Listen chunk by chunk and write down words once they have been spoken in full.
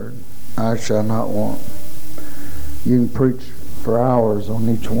I shall not want. You can preach for hours on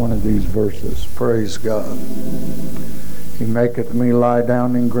each one of these verses. Praise God. He maketh me lie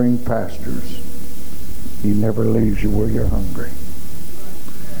down in green pastures. He never leaves you where you're hungry.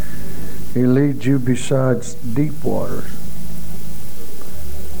 He leads you besides deep waters.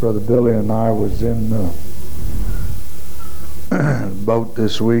 Brother Billy and I was in the boat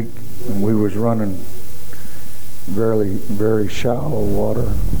this week, and we was running very shallow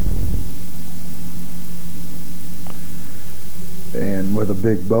water, and with a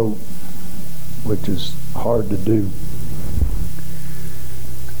big boat, which is hard to do.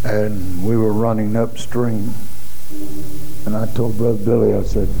 And we were running upstream, and I told Brother Billy, I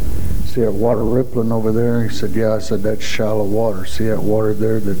said, see that water rippling over there? He said, yeah. I said, that's shallow water. See that water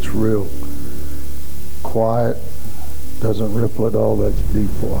there that's real quiet, doesn't ripple at all? That's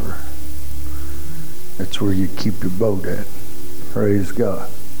deep water. That's where you keep your boat at. Praise God.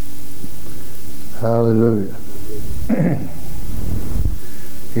 Hallelujah.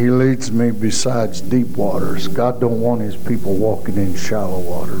 He leads me besides deep waters. God don't want his people walking in shallow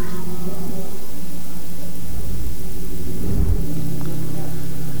waters.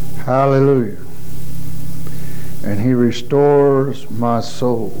 Hallelujah. And he restores my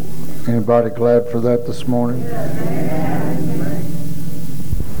soul. Anybody glad for that this morning?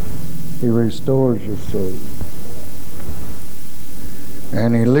 He restores your soul.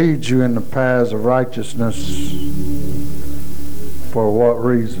 And he leads you in the paths of righteousness. For what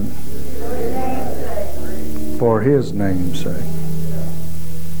reason? For his name's sake.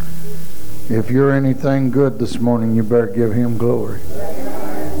 If you're anything good this morning, you better give him glory.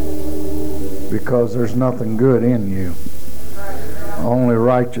 Because there's nothing good in you. Only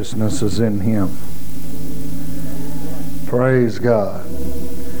righteousness is in him. Praise God.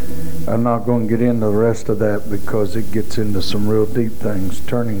 I'm not going to get into the rest of that because it gets into some real deep things.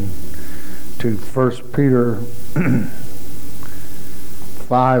 Turning to 1 Peter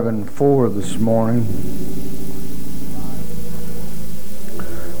 5 and 4 this morning.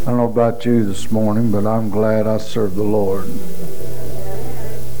 I don't know about you this morning, but I'm glad I serve the Lord.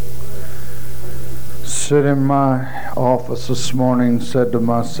 Sit in my office this morning and said to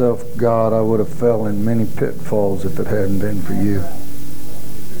myself, God, I would have fell in many pitfalls if it hadn't been for you.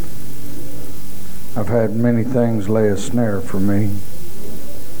 I've had many things lay a snare for me.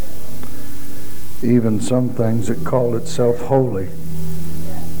 Even some things that call itself holy.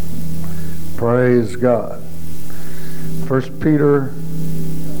 Praise God. 1 Peter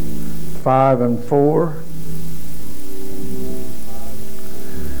 5 and 4.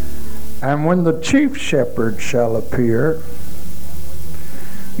 And when the chief shepherd shall appear,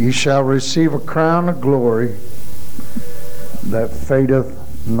 ye shall receive a crown of glory that fadeth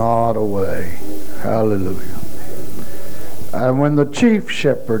not away. Hallelujah. And when the chief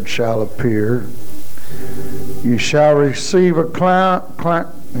shepherd shall appear, you shall receive a crown of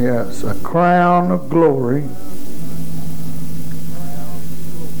glory.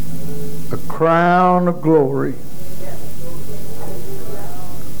 A crown of glory.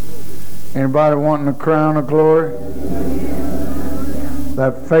 Anybody wanting a crown of glory?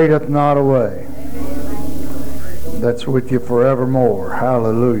 That fadeth not away. That's with you forevermore.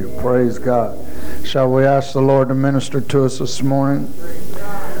 Hallelujah. Praise God. Shall we ask the Lord to minister to us this morning?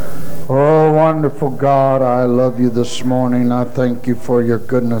 Oh, wonderful God, I love you this morning. I thank you for your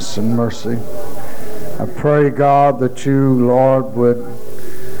goodness and mercy. I pray, God, that you, Lord, would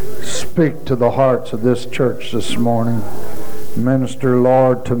speak to the hearts of this church this morning. Minister,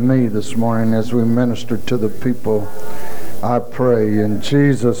 Lord, to me this morning as we minister to the people. I pray in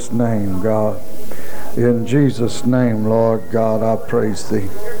Jesus' name, God. In Jesus' name, Lord God, I praise thee.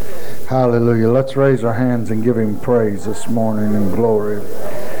 Hallelujah. Let's raise our hands and give him praise this morning and glory.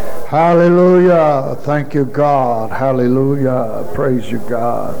 Hallelujah. Thank you, God. Hallelujah. Praise you,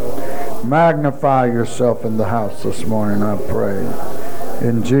 God. Magnify yourself in the house this morning, I pray.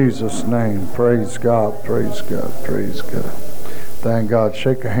 In Jesus' name. Praise God. Praise God. Praise God. Thank God.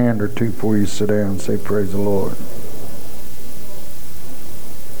 Shake a hand or two before you sit down and say, praise the Lord.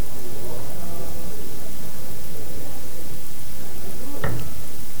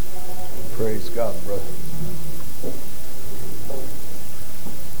 Praise God, brother.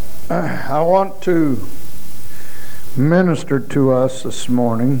 I want to minister to us this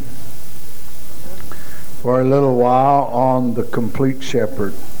morning for a little while on the complete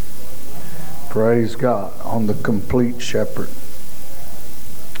shepherd. Praise God, on the complete shepherd.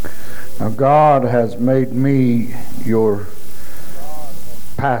 Now God has made me your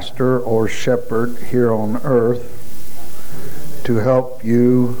pastor or shepherd here on earth to help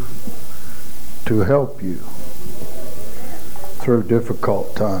you. through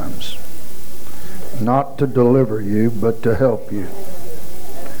difficult times. Not to deliver you, but to help you.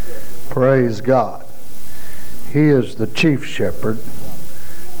 Praise God. He is the chief shepherd,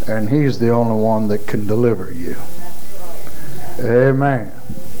 and He's the only one that can deliver you. Amen.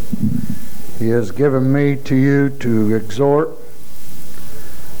 He has given me to you to exhort,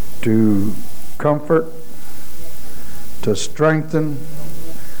 to comfort, to strengthen,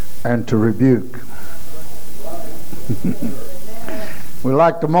 and to rebuke. We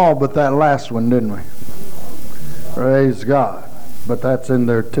liked them all but that last one, didn't we? Praise God. But that's in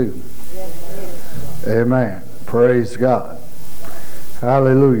there too. Amen. Praise God.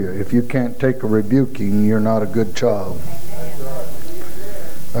 Hallelujah. If you can't take a rebuking, you're not a good child.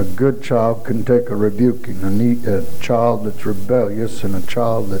 A good child can take a rebuking. A child that's rebellious and a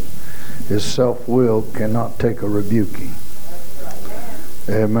child that is self-willed cannot take a rebuking.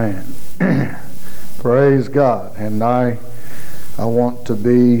 Amen. Praise God. And I want to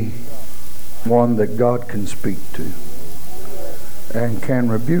be one that God can speak to and can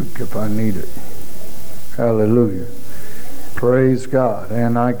rebuke if I need it. Hallelujah. Praise God.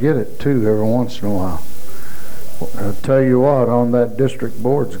 And I get it too every once in a while. I'll tell you what, on that district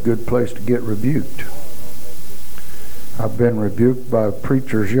board's a good place to get rebuked. I've been rebuked by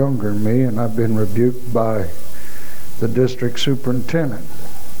preachers younger than me, and I've been rebuked by the district superintendent.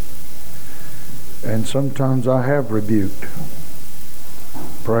 And sometimes I have rebuked.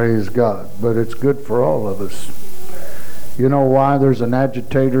 Praise God. But it's good for all of us. You know why there's an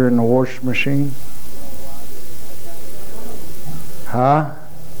agitator in the wash machine? Huh?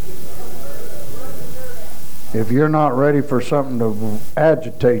 If you're not ready for something to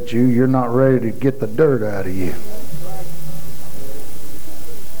agitate you, you're not ready to get the dirt out of you.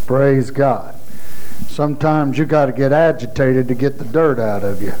 Praise God. Sometimes you got to get agitated to get the dirt out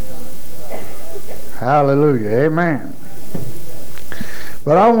of you. Hallelujah. Amen.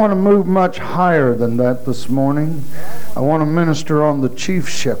 But I want to move much higher than that this morning. I want to minister on the chief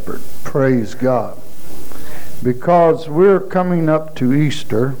shepherd. Praise God. Because we're coming up to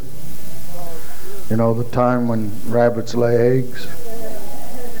Easter. You know, the time when rabbits lay eggs.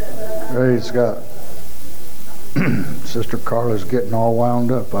 Praise God. Sister Carla's getting all wound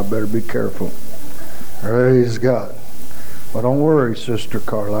up. I better be careful. Praise God. Well, don't worry, Sister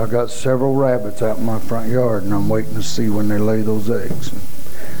Carla. I got several rabbits out in my front yard, and I'm waiting to see when they lay those eggs.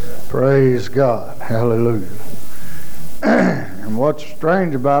 Praise God. Hallelujah. And what's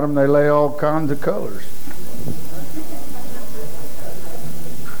strange about them, they lay all kinds of colors.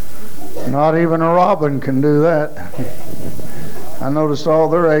 Not even a robin can do that. I noticed all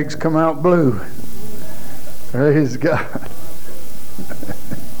their eggs come out blue. Praise God.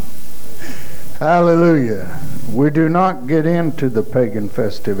 Hallelujah. We do not get into the pagan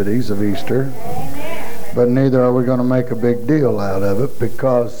festivities of Easter, but neither are we going to make a big deal out of it,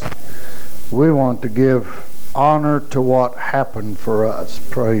 because we want to give honor to what happened for us.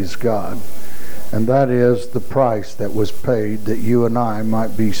 Praise God. And that is the price that was paid that you and I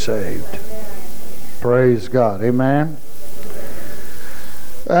might be saved. Praise God. Amen.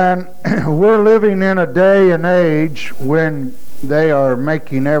 And we're living in a day and age when they are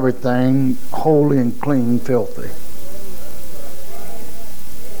making everything holy and clean filthy.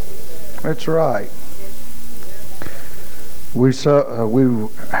 That's right. We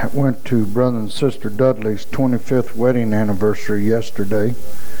went to Brother and Sister Dudley's 25th wedding anniversary yesterday.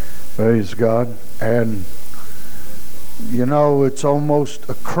 Praise God. And you know, it's almost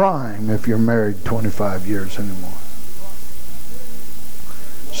a crime if you're married 25 years anymore.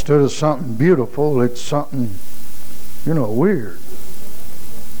 Instead of something beautiful, it's something, you know, weird.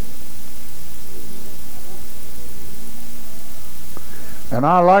 And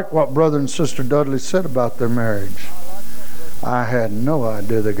I like what Brother and Sister Dudley said about their marriage. I had no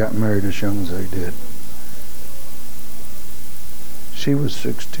idea they got married as young as they did. She was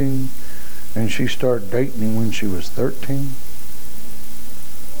 16, and she started dating him when she was 13.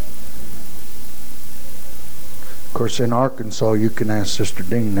 Of course, in Arkansas, you can ask Sister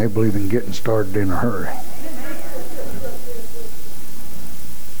Dean. They believe in getting started in a hurry.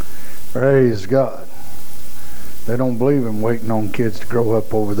 Praise God. They don't believe in waiting on kids to grow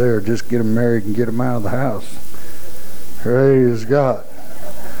up over there. Just get them married and get them out of the house. Praise God.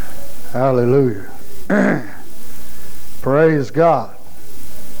 Hallelujah. Praise God.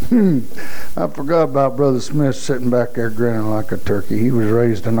 I forgot about Brother Smith sitting back there grinning like a turkey. He was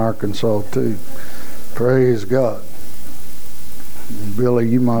raised in Arkansas too. Praise God. Billy,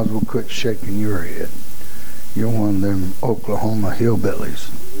 you might as well quit shaking your head. You're one of them Oklahoma hillbillies.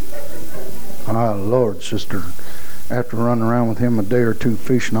 Ah, Lord, sister, after running around with him a day or two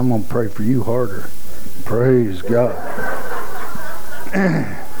fishing, I'm going to pray for you harder. Praise God.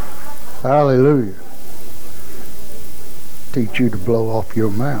 Hallelujah. Teach you to blow off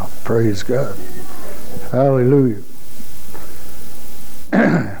your mouth. Praise God. Hallelujah.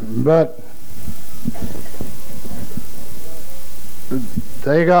 But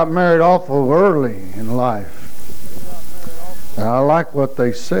they got married awful early in life. And I like what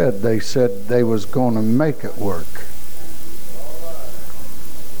they said. They said they was going to make it work.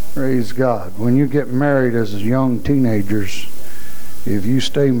 Praise God. When you get married as young teenagers, if you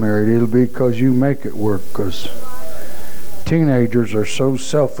stay married, it'll be because you make it work. Because teenagers are so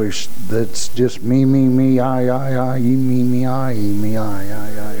selfish that's just me, I, you, me, I, you, me,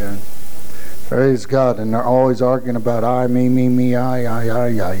 I. Praise God. And they're always arguing about I, me, I, me,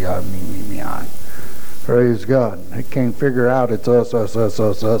 I. Praise God. They can't figure out it's us.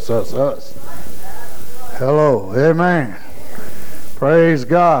 Hello. Amen. Praise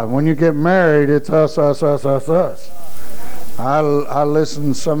God. When you get married, it's us. I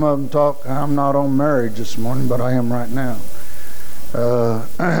listened to some of them talk. I'm not on marriage this morning, but I am right now.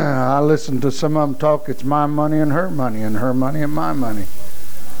 I listened to some of them talk. It's my money and her money and my money.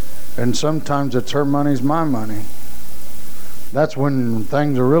 And sometimes it's her money's my money. That's when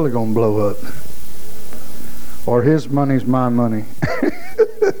things are really going to blow up. Or his money's my money.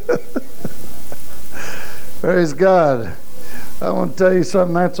 Praise God. I want to tell you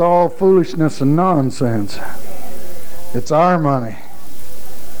something. That's all foolishness and nonsense. It's our money.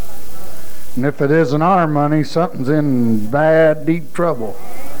 And if it isn't our money, something's in bad, deep trouble.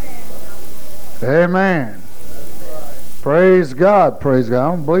 Amen. Praise God. Praise God.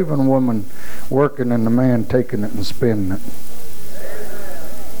 I don't believe in a woman working and the man taking it and spending it.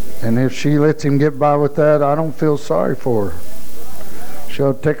 And if she lets him get by with that, I don't feel sorry for her.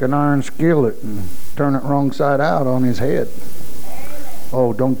 She'll take an iron skillet and turn it wrong side out on his head.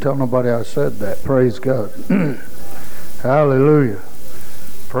 Oh, don't tell nobody I said that. Praise God. Hallelujah.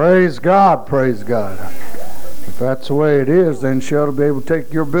 Praise God, praise God. If that's the way it is, then she ought to be able to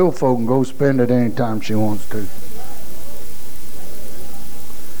take your billfold and go spend it anytime she wants to.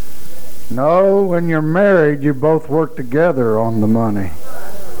 No, when you're married, you both work together on the money.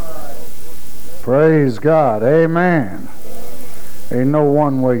 Praise God. Amen. Ain't no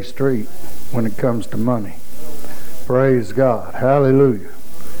one-way street when it comes to money. Praise God. Hallelujah.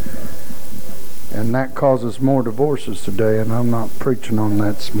 And that causes more divorces today, and I'm not preaching on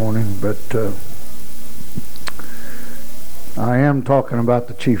that this morning, but I am talking about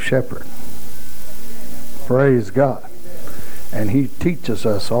the chief shepherd. Praise God. And he teaches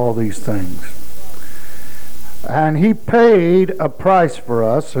us all these things. And he paid a price for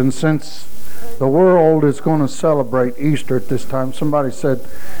us, and since the world is going to celebrate Easter at this time. Somebody said,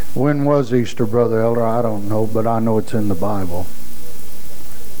 when was Easter, Brother Elder? I don't know, but I know it's in the Bible.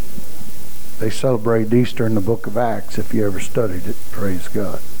 They celebrate Easter in the book of Acts, if you ever studied it. Praise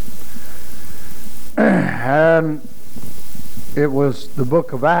God. And the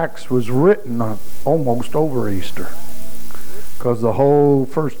book of Acts was written almost over Easter, because the whole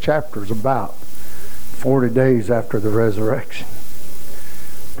first chapter is about 40 days after the resurrection.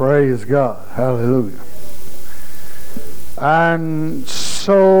 Praise God. Hallelujah. And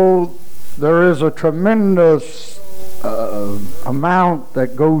so there is a tremendous amount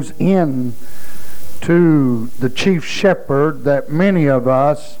that goes in to the chief shepherd that many of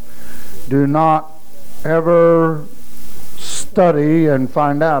us do not ever study and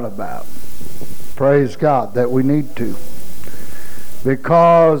find out about. Praise God that we need to.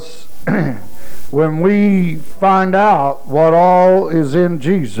 Because when we find out what all is in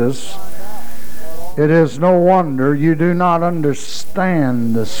Jesus, it is no wonder you do not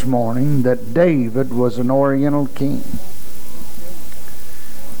understand this morning that David was an Oriental king.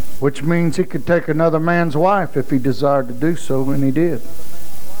 Which means he could take another man's wife if he desired to do so, and he did.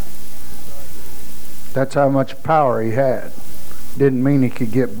 That's how much power he had. Didn't mean he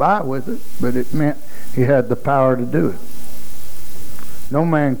could get by with it, but it meant he had the power to do it. No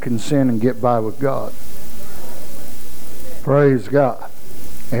man can sin and get by with God. Praise God.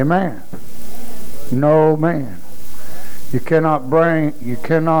 Amen. No man. You cannot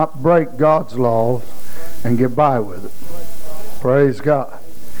break God's laws and get by with it. Praise God.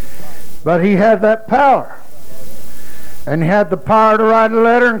 But he had that power. And he had the power to write a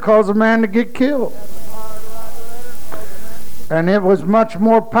letter and cause a man to get killed. And it was much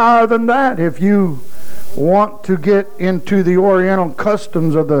more power than that. If you want to get into the Oriental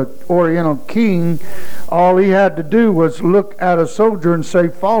customs of the Oriental king, all he had to do was look at a soldier and say,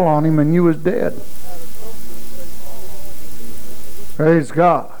 fall on him, and you was dead. Praise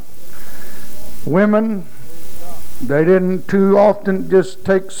God. Women, they didn't too often just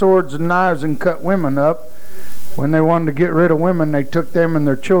take swords and knives and cut women up. When they wanted to get rid of women, they took them and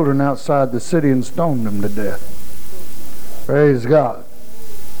their children outside the city and stoned them to death. Praise God.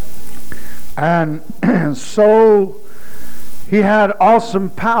 And so he had awesome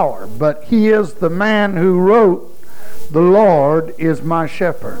power, but he is the man who wrote, "The Lord is my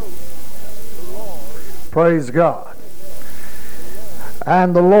shepherd." Praise God.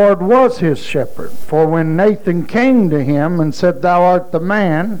 And the Lord was his shepherd. For when Nathan came to him and said, "Thou art the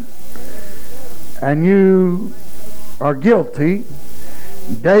man, and you are guilty,"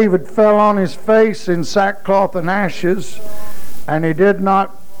 David fell on his face in sackcloth and ashes, and he did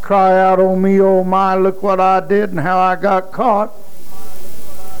not cry out, "Oh me, oh my, look what I did and how I got caught."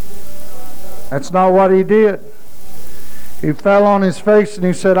 That's not what he did. He fell on his face and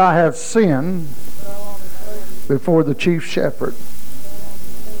he said, "I have sinned before the chief shepherd,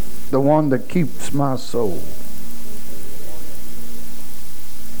 the one that keeps my soul."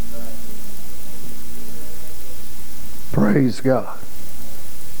 Praise God.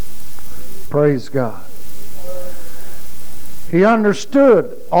 Praise God. He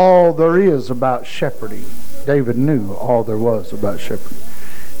understood all there is about shepherding. David knew all there was about shepherding.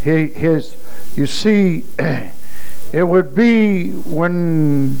 You see, it would be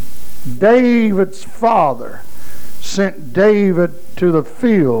when David's father sent David to the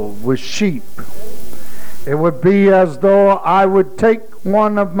field with sheep. It would be as though I would take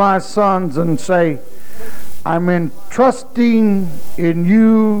one of my sons and say, "I'm entrusting in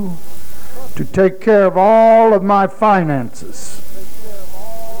you to take care of all of my finances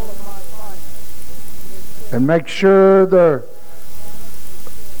and make sure they're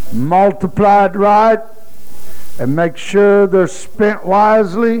multiplied right and make sure they're spent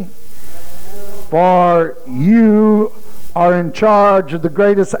wisely, for you are in charge of the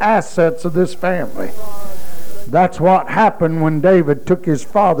greatest assets of this family." That's what happened when David took his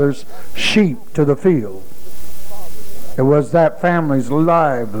father's sheep to the field. It was that family's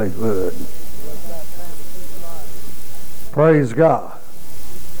livelihood. Praise God.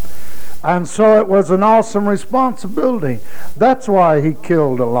 And so it was an awesome responsibility. That's why he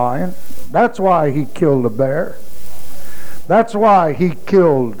killed a lion. That's why he killed a bear. That's why he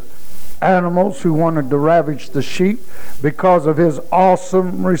killed animals who wanted to ravage the sheep, because of his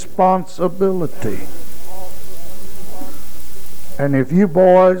awesome responsibility. And if you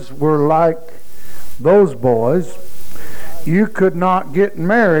boys were like those boys, you could not get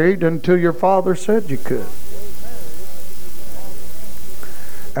married until your father said you could.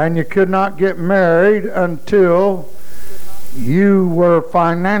 And you could not get married until you were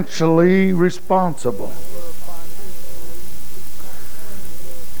financially responsible.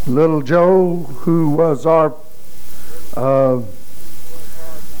 Little Joe, who was our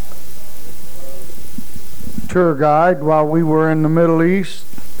tour guide while we were in the Middle East,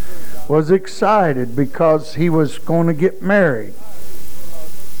 was excited because he was going to get married.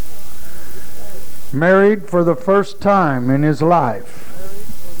 Married for the first time in his life.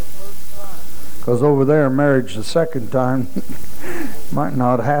 Because over there, marriage the second time might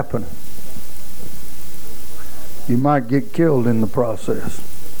not happen. You might get killed in the process.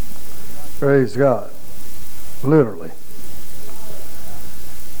 Praise God. Literally.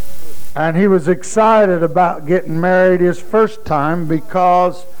 And he was excited about getting married his first time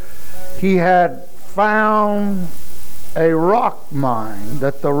because he had found a rock mine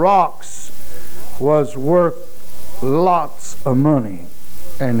that the rocks was worth lots of money.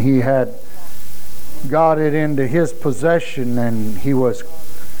 And he had got it into his possession, and he was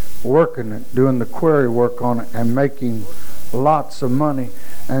working it, doing the quarry work on it and making lots of money.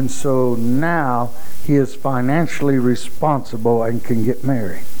 And so now he is financially responsible and can get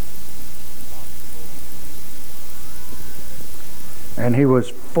married. And he was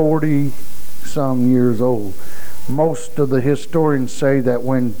 40-some years old. Most of the historians say that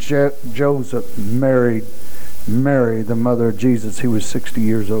when Joseph married Mary, the mother of Jesus, he was 60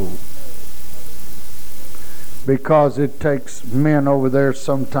 years old. Because it takes men over there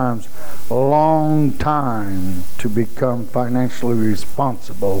sometimes a long time to become financially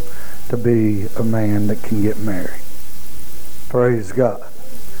responsible to be a man that can get married. Praise God.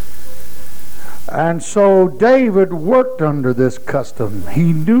 And so David worked under this custom.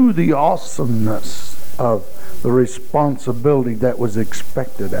 He knew the awesomeness of the responsibility that was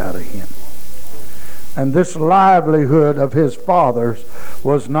expected out of him. And this livelihood of his father's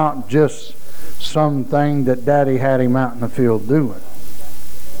was not just something that Daddy had him out in the field doing.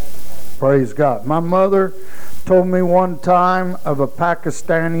 Praise God. My mother told me one time of a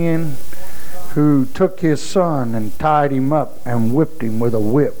Pakistani who took his son and tied him up and whipped him with a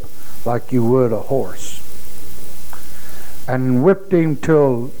whip like you would a horse. and whipped him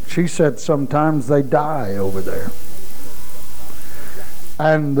till, she said, sometimes they die over there.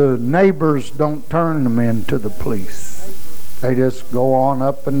 And the neighbors don't turn them in to the police. They just go on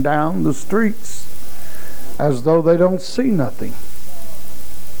up and down the streets as though they don't see nothing.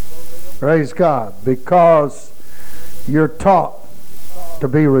 Praise God. Because you're taught to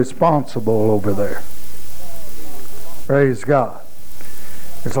be responsible over there. Praise God.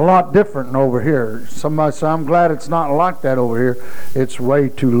 It's a lot different over here. Somebody said, I'm glad it's not like that over here. It's way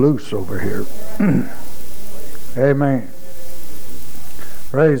too loose over here. Amen.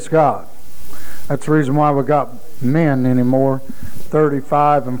 Praise God. That's the reason why we got men anymore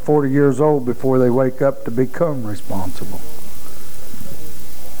 35 and 40 years old before they wake up to become responsible.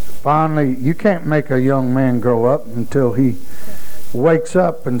 Finally, you can't make a young man grow up until he wakes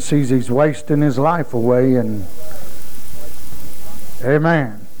up and sees he's wasting his life away. And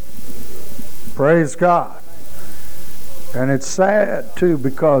amen. Praise God. And it's sad too,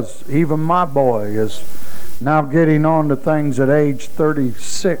 because even my boy is now getting on to things at age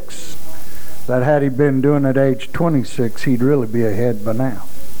 36 that had he been doing at age 26, he'd really be ahead by now.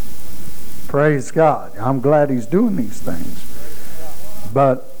 Praise God. I'm glad he's doing these things.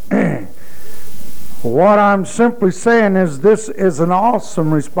 But what I'm simply saying is this is an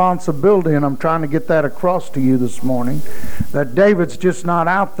awesome responsibility, and I'm trying to get that across to you this morning, that David's just not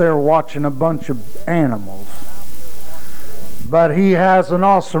out there watching a bunch of animals, but he has an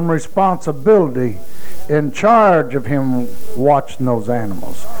awesome responsibility in charge of him watching those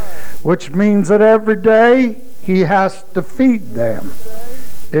animals, which means that every day he has to feed them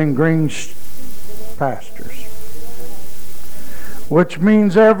in green pastures, which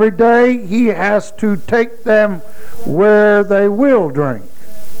means every day he has to take them where they will drink.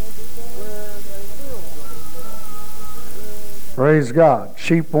 Praise God.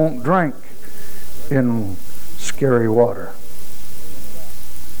 Sheep won't drink in scary water.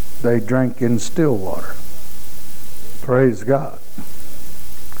 They drink in still water. Praise God.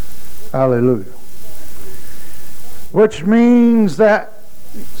 Hallelujah. Which means that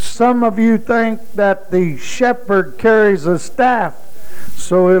some of you think that the shepherd carries a staff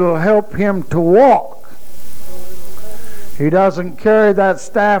so it'll help him to walk. He doesn't carry that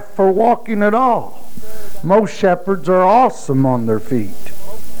staff for walking at all. Most shepherds are awesome on their feet.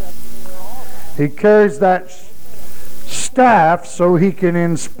 He carries that staff so he can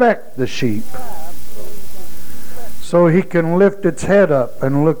inspect the sheep, so he can lift its head up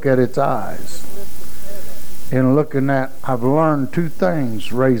and look at its eyes. In looking at, I've learned two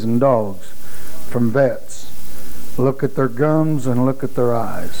things raising dogs from vets. Look at their gums and look at their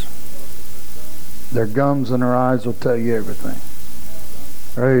eyes. Their gums and their eyes will tell you everything.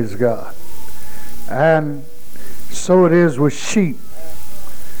 Praise God. And so it is with sheep.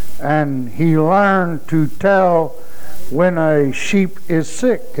 And he learned to tell when a sheep is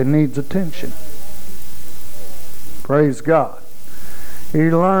sick and needs attention. Praise God. He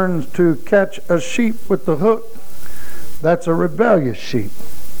learns to catch a sheep with the hook that's a rebellious sheep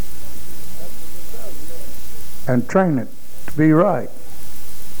and train it to be right.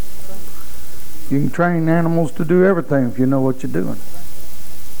 You can train animals to do everything if you know what you're doing.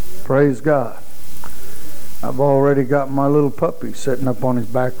 Praise God. I've already got my little puppy sitting up on his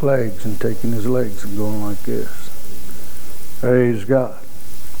back legs and taking his legs and going like this. Praise God.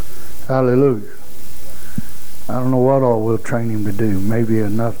 Hallelujah. I don't know what all we'll train him to do. Maybe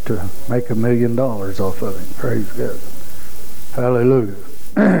enough to make $1 million off of him. Praise God.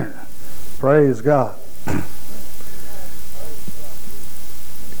 Hallelujah. Praise God.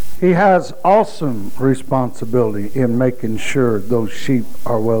 He has awesome responsibility in making sure those sheep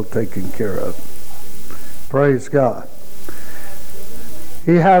are well taken care of. Praise God.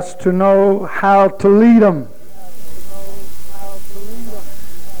 He has to know how to lead them.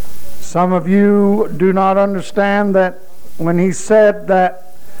 Some of you do not understand that when he said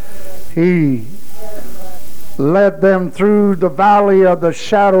that he led them through the valley of the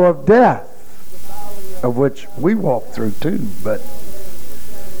shadow of death, of which we walk through too, but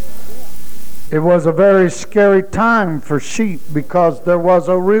it was a very scary time for sheep because there was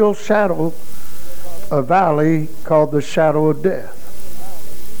a real shadow, a valley called the shadow of death.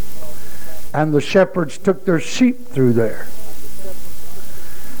 And the shepherds took their sheep through there.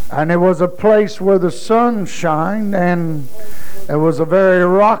 And it was a place where the sun shined, and it was a very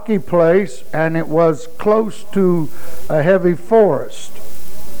rocky place, and it was close to a heavy forest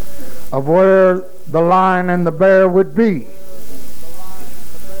of where the lion and the bear would be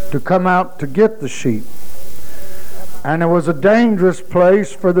to come out to get the sheep. And it was a dangerous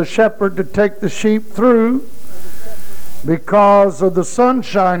place for the shepherd to take the sheep through because of the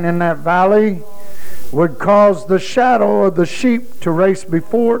sunshine in that valley. would cause the shadow of the sheep to race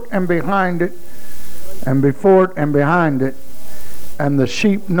before it and behind it, and before it and behind it, and the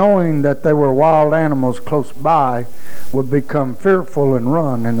sheep, knowing that there were wild animals close by, would become fearful and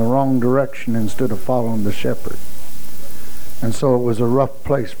run in the wrong direction instead of following the shepherd. And so it was a rough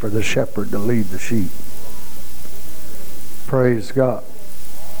place for the shepherd to lead the sheep. Praise God.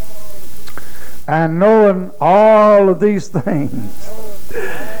 And knowing all of these things,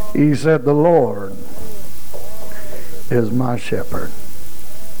 he said, the Lord is my shepherd.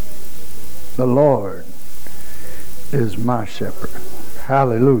 The Lord is my shepherd.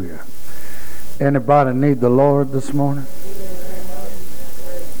 Hallelujah. Anybody need the Lord this morning?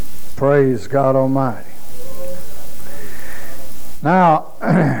 Praise God Almighty. Now,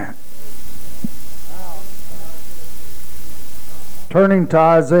 turning to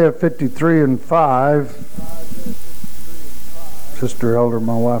Isaiah 53 and 5, Sister Elder,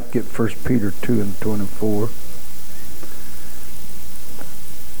 my wife, get 1 Peter 2 and 24.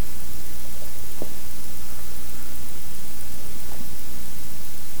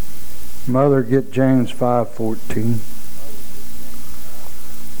 Mother, get James 5:14.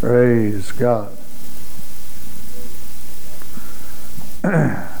 Praise God.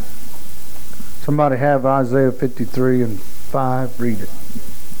 Somebody have Isaiah 53 and 5. Read it.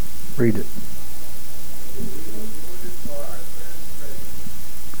 Read it.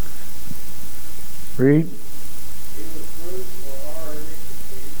 Read.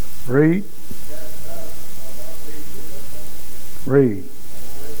 Read. Read.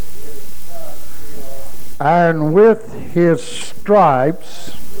 And with his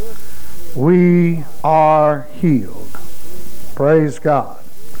stripes we are healed. Praise God.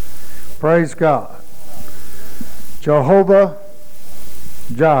 Praise God. Jehovah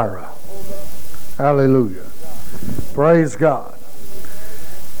Jireh. Hallelujah. Praise God.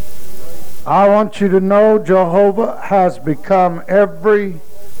 I want you to know Jehovah has become everything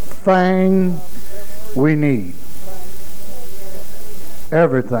we need.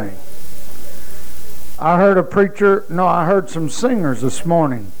 Everything. I heard some singers this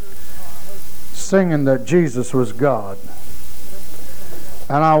morning singing that Jesus was God.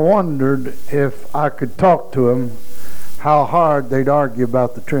 And I wondered if I could talk to them, how hard they'd argue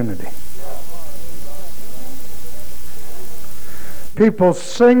about the Trinity. People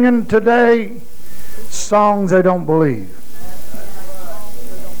singing today songs they don't believe.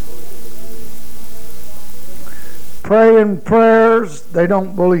 Praying prayers they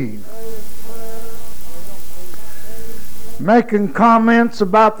don't believe. Making comments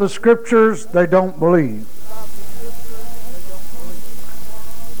about the scriptures they don't believe.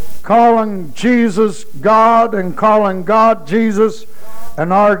 Calling Jesus God and calling God Jesus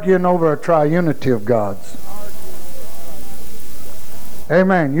and arguing over a triunity of gods.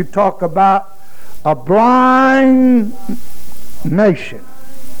 Amen. You talk about a blind nation.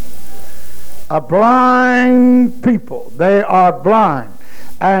 A blind people. They are blind.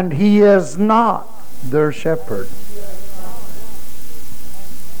 And he is not their shepherd.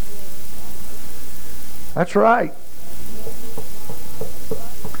 That's right.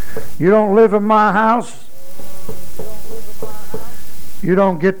 You don't live in my house, you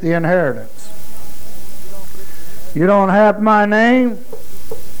don't get the inheritance. You don't have my name,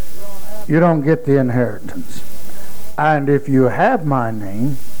 you don't get the inheritance. And if you have my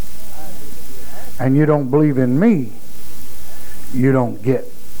name and you don't believe in me, you don't get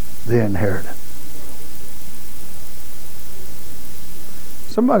the inheritance.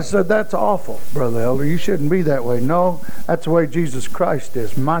 Somebody said, that's awful, Brother Elder. You shouldn't be that way. No, that's the way Jesus Christ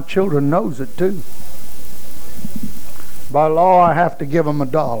is. My children knows it too. By law, I have to give them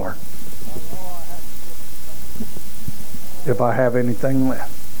 $1 if I have anything left.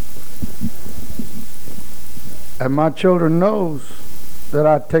 And my children knows that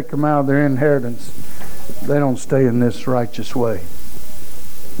I take them out of their inheritance. They don't stay in this righteous way.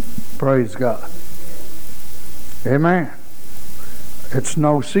 Praise God. Amen. It's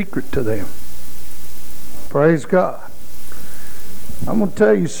no secret to them. Praise God. I'm going to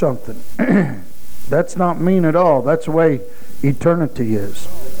tell you something. That's not mean at all. That's the way eternity is.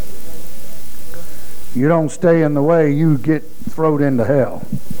 You don't stay in the way, you get thrown into hell.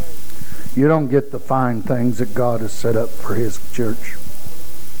 You don't get the fine things that God has set up for his church.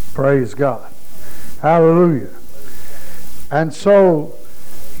 Praise God. Hallelujah. And so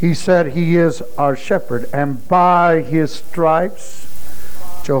he said he is our shepherd, and by his stripes,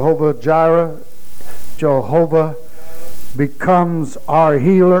 Jehovah Jireh, Jehovah becomes our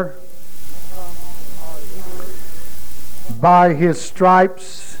healer. By his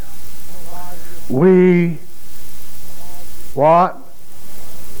stripes we what?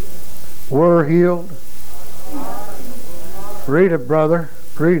 were healed. Read it, brother.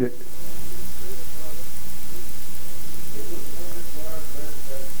 Read it.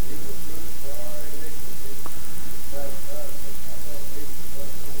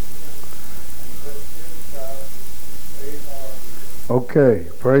 Okay,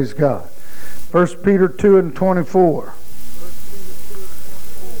 praise God. 1 Peter 2 and 24.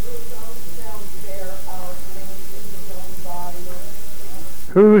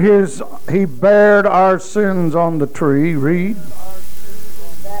 He bared our sins on the tree. Read.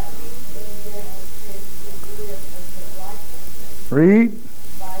 Read.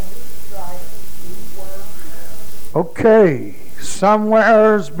 Okay,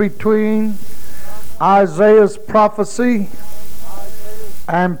 somewheres between Isaiah's prophecy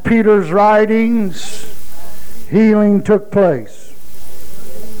and Peter's writings, healing took place.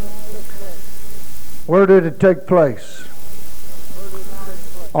 Where did it take place?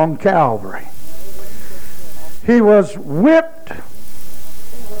 On Calvary. He was whipped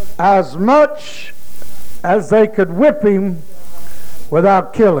as much as they could whip him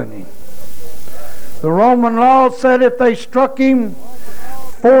without killing him. The Roman law said if they struck him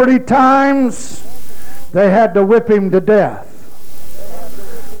 40 times, they had to whip him to death.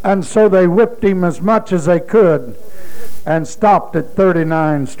 And so they whipped him as much as they could and stopped at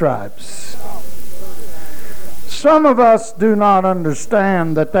 39 stripes. Some of us do not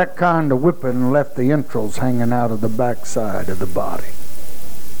understand that that kind of whipping left the entrails hanging out of the backside of the body.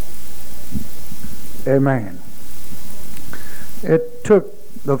 Amen. It took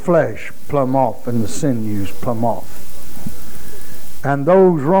the flesh plumb off and the sinews plumb off. And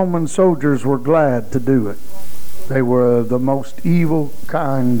those Roman soldiers were glad to do it. They were the most evil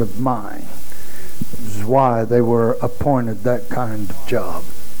kind of mind. This is why they were appointed that kind of job.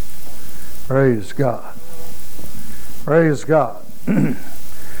 Praise God. Praise God.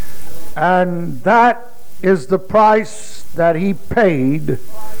 And that is the price that He paid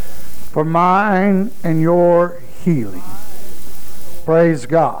for mine and your healing. Praise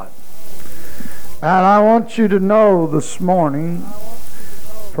God. And I want you to know this morning,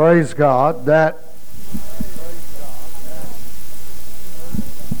 praise God, that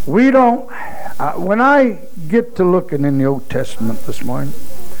we don't, when I get to looking in the Old Testament this morning,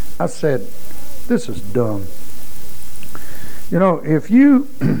 I said, this is dumb. You know, if you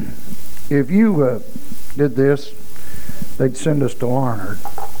did this, they'd send us to Larned.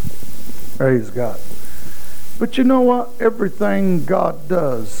 Praise God. But you know what? Everything God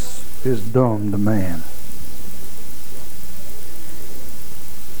does is dumb to man.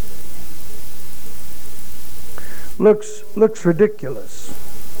 Looks ridiculous.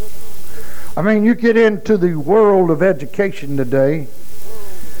 I mean, you get into the world of education today,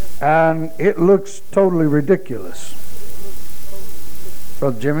 and it looks totally ridiculous.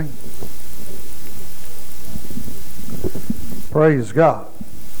 Brother Jimmy? Praise God.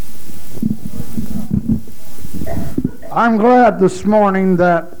 I'm glad this morning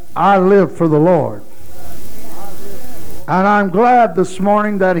that I live for the Lord. And I'm glad this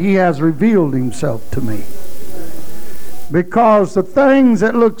morning that He has revealed Himself to me. Because the things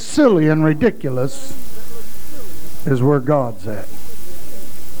that look silly and ridiculous is where God's at.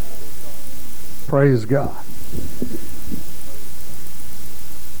 Praise God.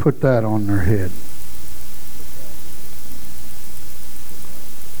 Put that on their head.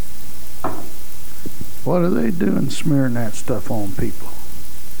 What are they doing smearing that stuff on people?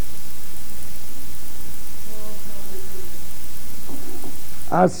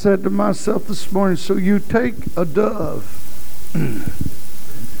 I said to myself this morning, so you take a dove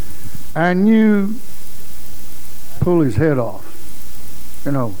and you pull his head off.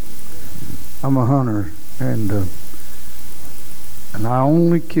 You know, I'm a hunter, and I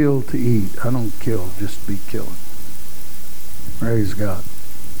only kill to eat. I don't kill just to be killing. Praise God.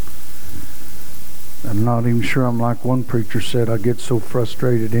 I'm not even sure I'm like one preacher said, I get so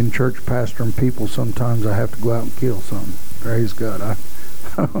frustrated in church pastoring people, sometimes I have to go out and kill something. Praise God.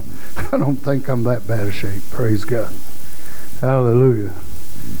 I don't think I'm that bad a shape. Praise God. Hallelujah.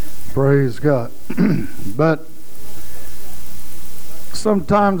 Praise God. But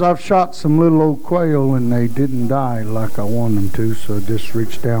sometimes I've shot some little old quail and they didn't die like I wanted them to, so I just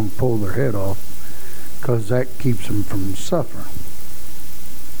reached down and pulled their head off, because that keeps them from suffering.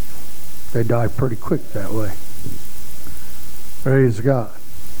 They die pretty quick that way. Praise God.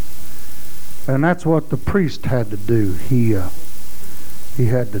 And that's what the priest had to do. He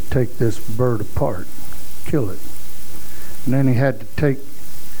had to take this bird apart, kill it. And then he had to take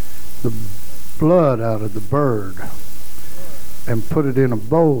the blood out of the bird and put it in a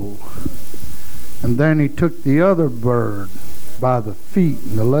bowl. And then he took the other bird by the feet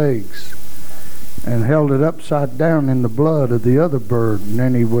and the legs and held it upside down in the blood of the other bird, and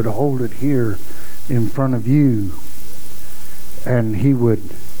then he would hold it here in front of you, and he would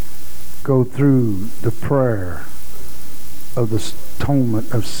go through the prayer of the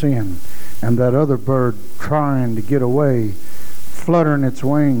atonement of sin, and that other bird trying to get away, fluttering its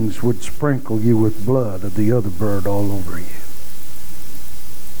wings, would sprinkle you with blood of the other bird all over you.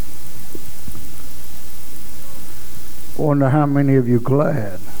 I wonder how many of you are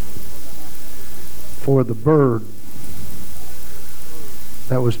glad for the bird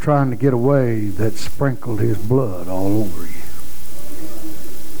that was trying to get away, that sprinkled his blood all over you.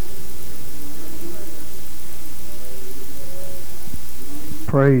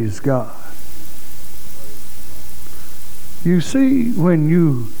 Praise God. You see, when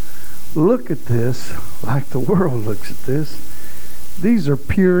you look at this, like the world looks at this, these are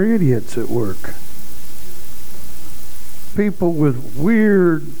pure idiots at work. People with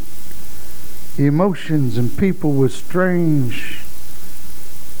weird emotions and people with strange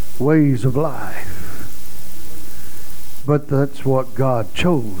ways of life. But that's what God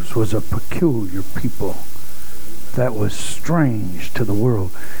chose, was a peculiar people that was strange to the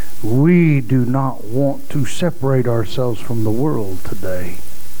world. We do not want to separate ourselves from the world today.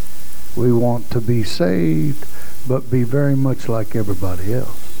 We want to be saved, but be very much like everybody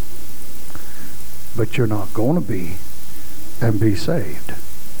else. But you're not going to be and be saved.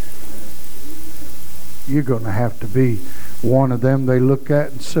 You're going to have to be one of them they look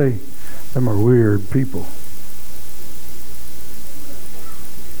at and say, them are weird people.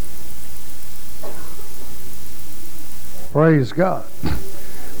 Praise God.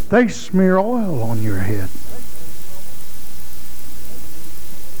 They smear oil on your head.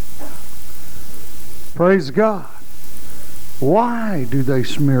 Praise God. Why do they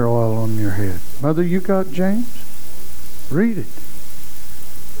smear oil on your head? Mother, you got James? Read it.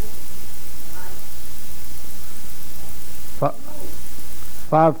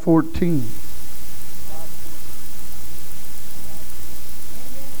 5:14.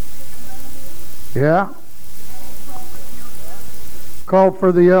 Yeah. Call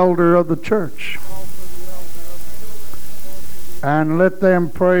for the elder of the church and let them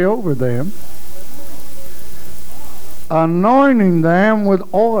pray over them, anointing them with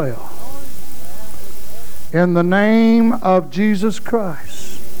oil in the name of Jesus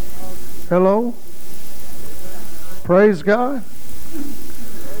Christ. Hello? Praise God.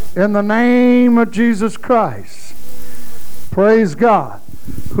 In the name of Jesus Christ. Praise God.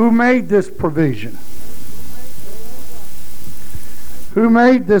 Who made this provision? Who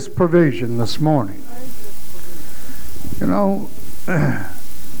made this provision this morning? You know,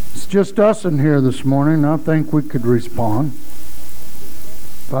 it's just us in here this morning. I think we could respond.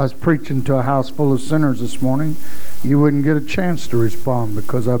 If I was preaching to a house full of sinners this morning, you wouldn't get a chance to respond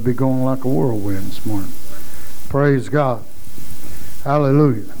because I'd be going like a whirlwind this morning. Praise God.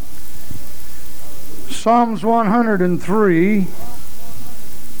 Hallelujah. Psalms 103,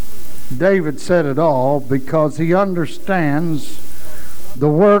 David said it all because he understands the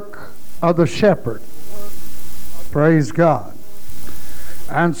work of the shepherd. Praise God.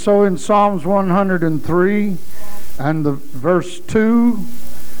 And so in Psalms 103 and the verse 2,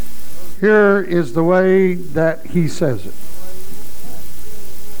 here is the way that he says it.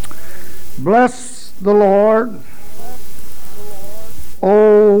 Bless the Lord,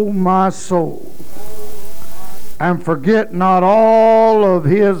 O my soul, and forget not all of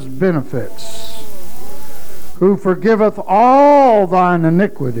his benefits, who forgiveth all thine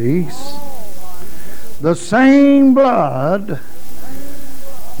iniquities, the same blood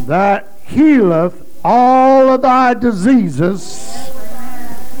that healeth all of thy diseases,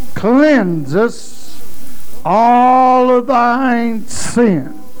 cleanseth all of thine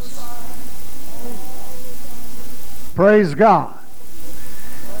sins. Praise God.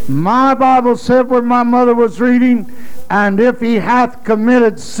 My Bible said when my mother was reading, and if he hath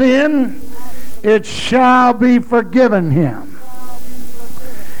committed sin, it shall be forgiven him.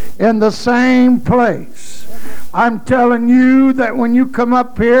 In the same place. I'm telling you that when you come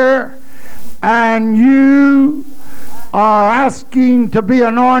up here and you are asking to be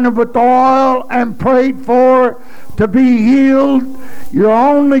anointed with oil and prayed for to be healed, you're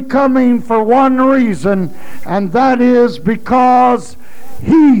only coming for one reason, and that is because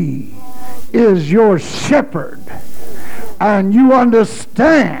he is your shepherd, and you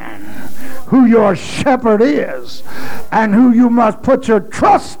understand who your shepherd is and who you must put your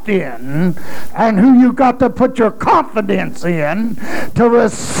trust in and who you got to put your confidence in to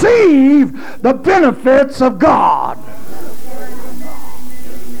receive the benefits of God.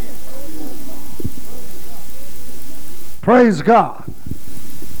 Praise God.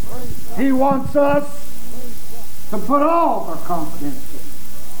 He wants us to put all our confidence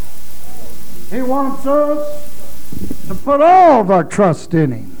in Him. He wants us to put all of our trust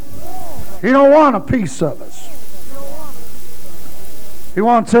in Him. He don't want a piece of us. He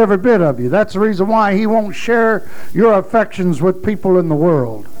wants every bit of you. That's the reason why He won't share your affections with people in the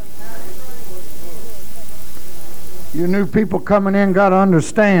world. You new people coming in got to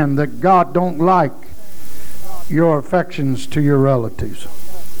understand that God don't like your affections to your relatives.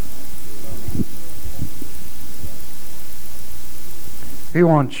 He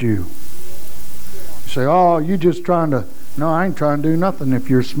wants you. You say, oh, you just trying to... No, I ain't trying to do nothing. If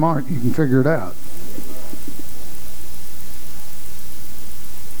you're smart, you can figure it out.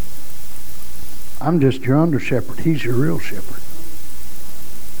 I'm just your under shepherd. He's your real shepherd.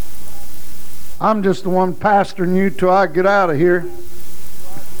 I'm just the one pastoring you till I get out of here.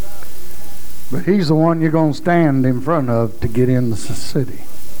 But He's the one you're going to stand in front of to get in the city.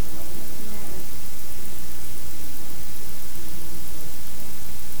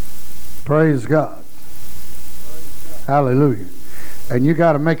 Praise God. Hallelujah. And you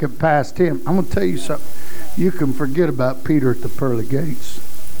got to make it past Him. I'm going to tell you something. You can forget about Peter at the pearly gates.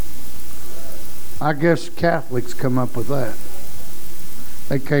 I guess Catholics come up with that.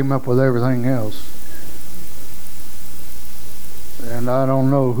 They came up with everything else. And I don't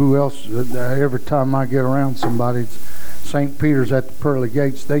know who else. Every time I get around somebody, it's St. Peter's at the pearly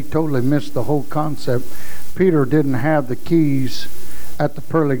gates. They totally missed the whole concept. Peter didn't have the keys at the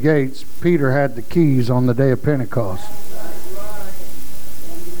pearly gates. Peter had the keys on the day of Pentecost.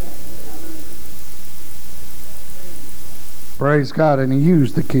 Praise God. And He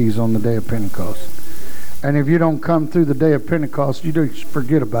used the keys on the day of Pentecost. And if you don't come through the day of Pentecost, you just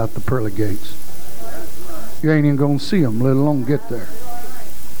forget about the pearly gates. You ain't even going to see them, let alone get there.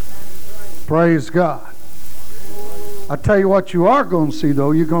 Praise God. I tell you what you are going to see,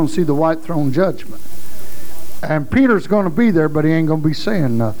 though. You're going to see the white throne judgment. And Peter's going to be there, but he ain't going to be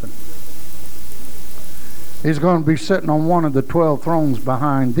saying nothing. He's going to be sitting on one of the 12 thrones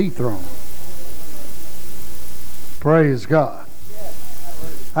behind the throne. Praise God.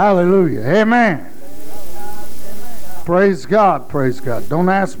 Hallelujah. Amen. Praise God. Praise God. Don't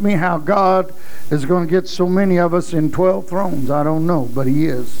ask me how God is going to get so many of us in 12 thrones. I don't know, but He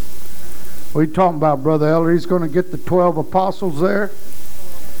is. What are you talking about, Brother Elder? He's going to get the 12 apostles there.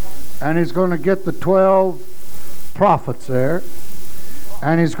 And He's going to get the 12 prophets there.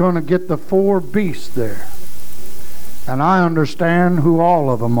 And He's going to get the 4 beasts there. And I understand who all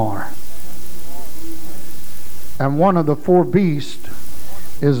of them are. And one of the 4 beasts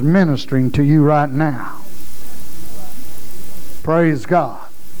is ministering to you right now. Praise God.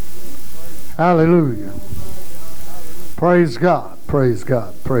 Hallelujah. Praise God. Praise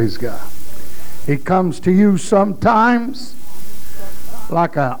God. Praise God. He comes to you sometimes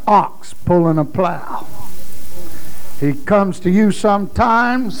like an ox pulling a plow. He comes to you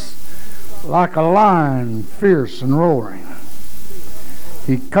sometimes like a lion, fierce and roaring.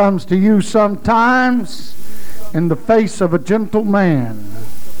 He comes to you sometimes in the face of a gentle man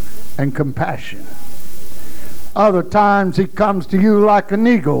and compassion. Other times He comes to you like an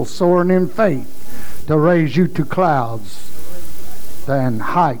eagle soaring in faith to raise you to clouds and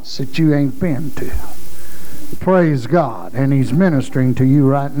heights that you ain't been to. Praise God. And He's ministering to you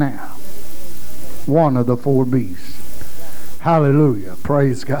right now. One of the 4 beasts. Hallelujah.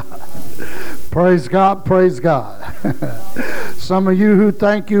 Praise God. Praise God. Praise God. Some of you who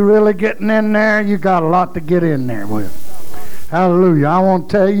think you're really getting in there, you got a lot to get in there with. Hallelujah. I want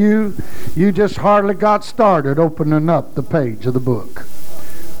to tell you, you just hardly got started opening up the page of the book.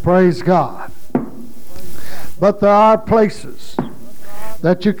 Praise God. But there are places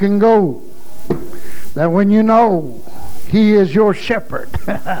that you can go that when you know He is your shepherd,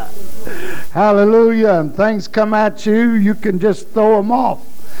 hallelujah, and things come at you, you can just throw them off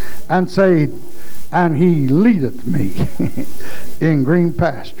and say, and He leadeth me in green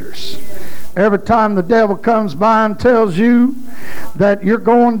pastures. Every time the devil comes by and tells you that you're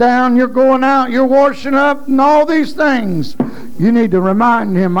going down, you're going out, you're washing up, and all these things, you need to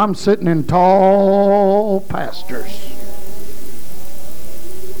remind him, I'm sitting in tall pastures.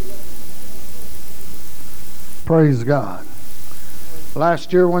 Praise God.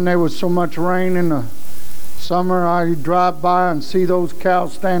 Last year when there was so much rain in the summer, I'd drive by and see those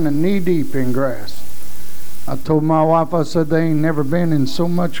cows standing knee deep in grass. I told my wife, I said, they ain't never been in so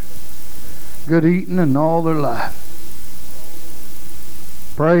much good eating in all their life.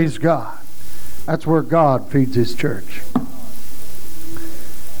 Praise God. That's where God feeds His church.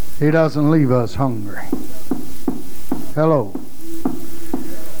 He doesn't leave us hungry. Hello.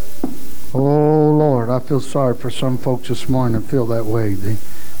 Oh Lord, I feel sorry for some folks this morning that feel that way.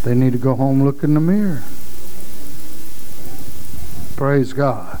 They need to go home, look in the mirror. Praise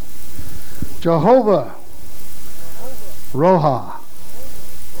God. Jehovah Roha.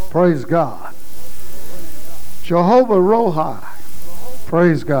 Praise God. Jehovah Rohi.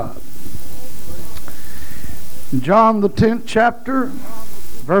 Praise God. John the 10th chapter,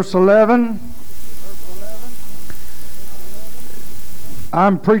 verse 11.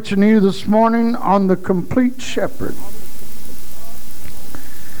 I'm preaching to you this morning on the complete shepherd.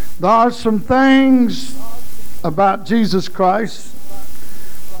 There are some things about Jesus Christ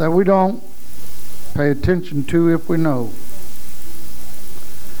that we don't pay attention to if we know.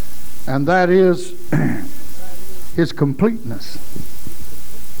 And that is his completeness.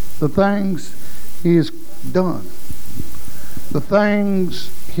 The things he has done. The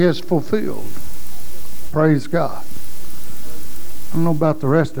things he has fulfilled. Praise God. I don't know about the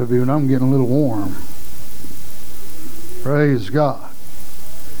rest of you, and I'm getting a little warm. Praise God.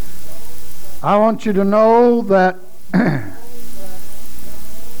 I want you to know that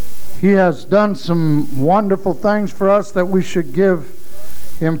he has done some wonderful things for us that we should give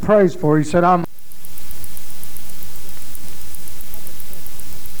him praise for. He said, I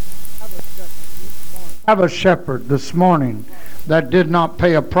have a shepherd this morning that did not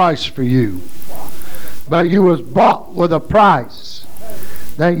pay a price for you, but you was bought with a price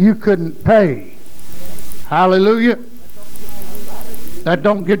that you couldn't pay. Hallelujah. That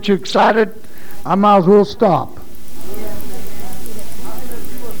don't get you excited? I might as well stop.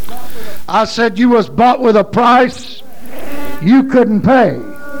 I said you was bought with a price you couldn't pay.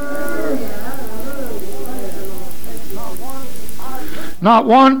 Not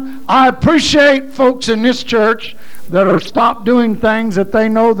one. I appreciate folks in this church that are stopped doing things that they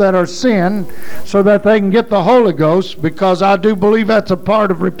know that are sin so that they can get the Holy Ghost, because I do believe that's a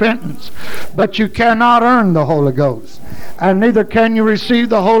part of repentance. But you cannot earn the Holy Ghost. And neither can you receive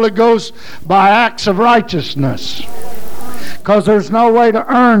the Holy Ghost by acts of righteousness, because there's no way to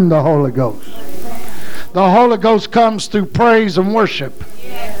earn the Holy Ghost. The Holy Ghost comes through praise and worship.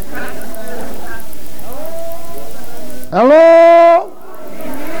 Hello?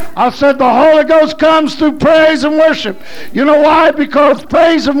 I said the Holy Ghost comes through praise and worship. You know why? Because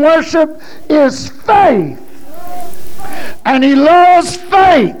praise and worship is faith. And he loves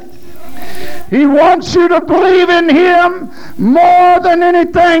faith. He wants you to believe in him more than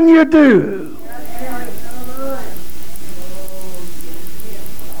anything you do.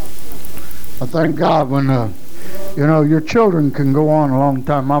 I thank God when, your children can go on a long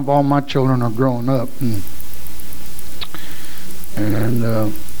time. All my children are growing up. And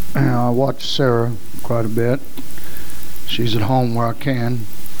I watch Sarah quite a bit. She's at home where I can.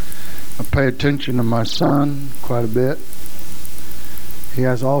 I pay attention to my son quite a bit. He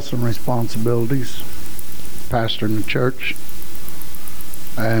has awesome responsibilities, pastor in the church,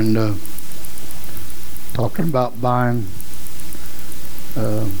 and talking about buying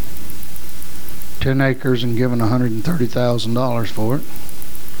 10 acres and giving $130,000 for it.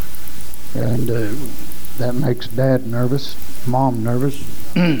 And that makes Dad nervous, Mom nervous.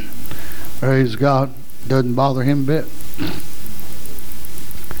 Praise God. Doesn't bother him a bit.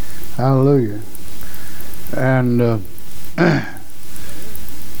 Hallelujah. And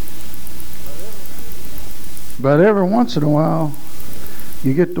but every once in a while,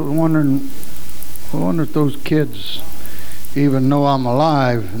 you get to wondering, I wonder if those kids even know I'm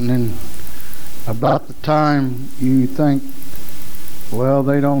alive. And then about the time you think, well,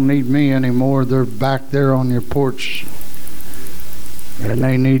 they don't need me anymore, they're back there on your porch and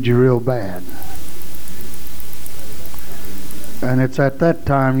they need you real bad. And it's at that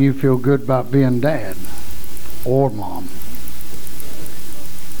time you feel good about being dad or mom.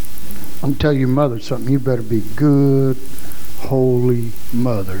 I'm telling you mothers something, you better be good, holy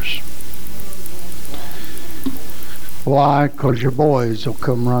mothers. Why? Because your boys will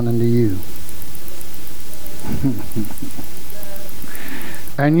come running to you.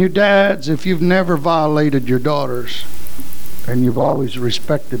 And you dads, if you've never violated your daughters, and you've always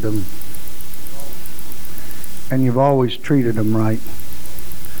respected them, and you've always treated them right,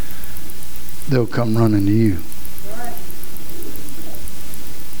 they'll come running to you.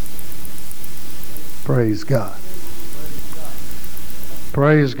 Praise God.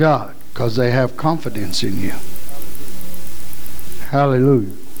 Praise God, because they have confidence in you.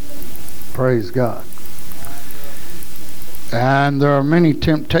 Hallelujah. Praise God. And there are many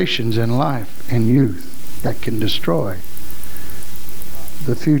temptations in life, in youth, that can destroy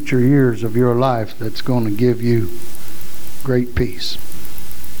the future years of your life that's going to give you great peace.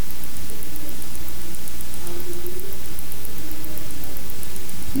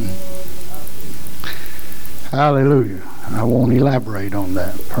 Hallelujah. I won't elaborate on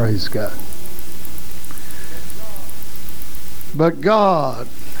that. Praise God. But God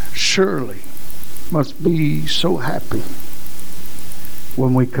surely must be so happy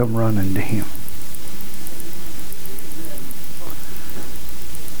when we come running to Him.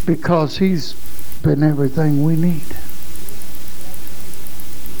 Because He's been everything we need.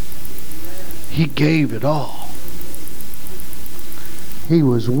 He gave it all. He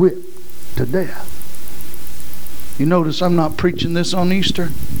was whipped to death. You notice I'm not preaching this on Easter.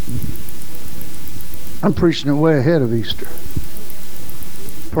 I'm preaching it way ahead of Easter.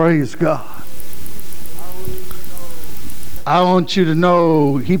 Praise God. I want you to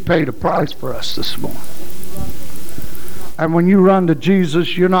know He paid a price for us this morning. And when you run to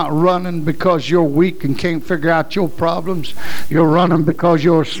Jesus, you're not running because you're weak and can't figure out your problems. You're running because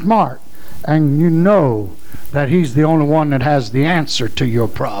you're smart and you know that He's the only one that has the answer to your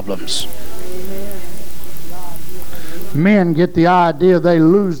problems. Men get the idea they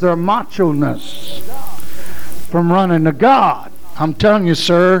lose their macho-ness from running to God. I'm telling you,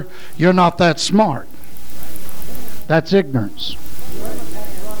 sir, you're not that smart. That's ignorance.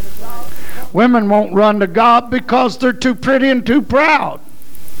 Women won't run to God because they're too pretty and too proud.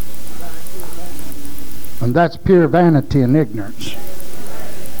 And that's pure vanity and ignorance.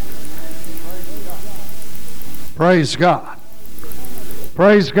 Praise God.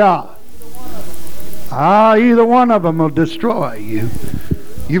 Praise God. Either one of them will destroy you.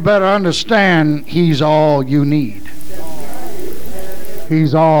 You better understand He's all you need.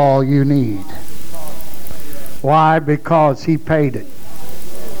 He's all you need. Why? Because He paid it.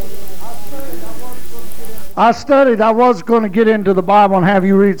 I studied. I was going to get into the Bible and have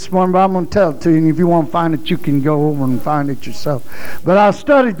you read this morning, but I'm going to tell it to you. And if you want to find it, you can go over and find it yourself. But I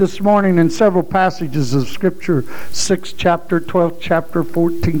studied this morning in several passages of Scripture. 6th chapter, 12th chapter,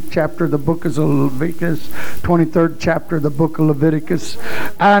 14th chapter, the book of Leviticus, 23rd chapter, the book of Leviticus.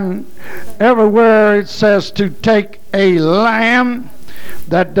 And everywhere it says to take a lamb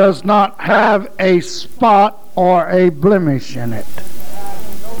that does not have a spot or a blemish in it.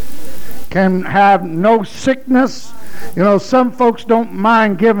 Can have no sickness. You know, some folks don't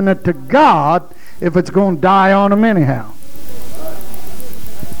mind giving it to God if it's going to die on them anyhow.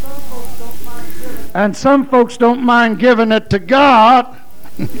 And some folks don't mind giving it to God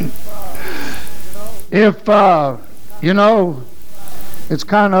if, you know, it's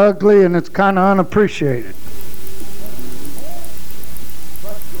kind of ugly and it's kind of unappreciated.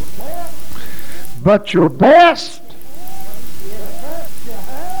 But your best,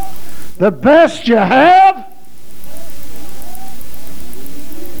 the best you have,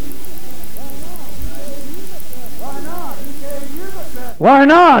 why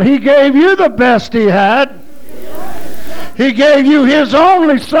not? He gave you the best He had. He gave you His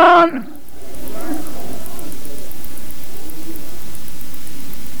only Son.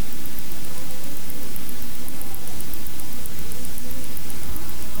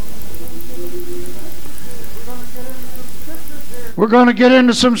 We're going to get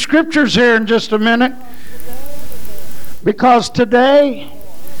into some scriptures here in just a minute. Because today,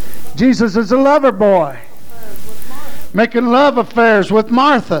 Jesus is a lover boy. Making love affairs with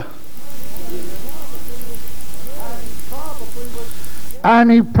Martha. And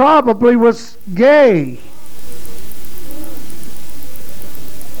he probably was gay.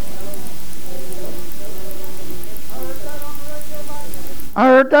 I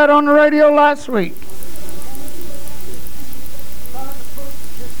heard that on the radio last week.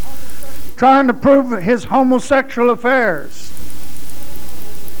 Trying to prove his homosexual affairs.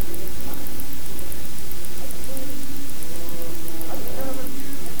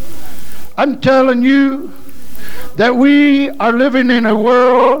 I'm telling you that we are living in a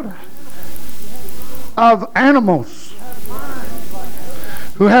world of animals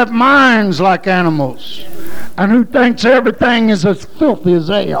who have minds like animals and who thinks everything is as filthy as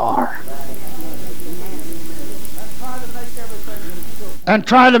they are. And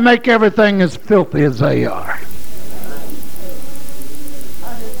try to make everything as filthy as they are.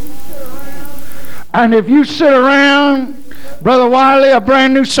 And if you sit around, Brother Wiley, a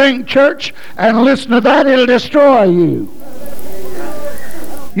brand new saint church, and listen to that, it'll destroy you.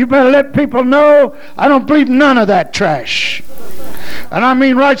 You better let people know I don't believe none of that trash. And I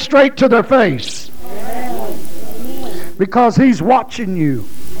mean right straight to their face. Because He's watching you.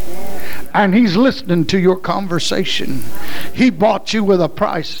 And He's listening to your conversation. He bought you with a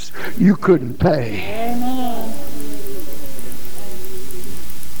price you couldn't pay. Amen.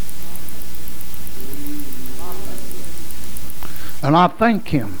 And I thank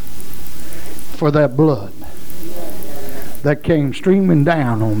Him for that blood that came streaming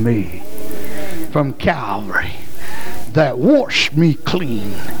down on me from Calvary. that washed me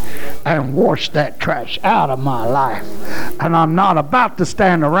clean and washed that trash out of my life. And I'm not about to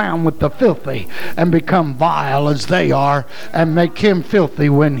stand around with the filthy and become vile as they are and make him filthy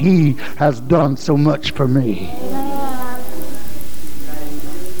when he has done so much for me.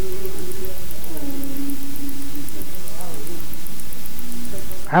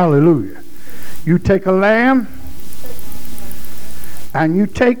 Hallelujah. You take a lamb and you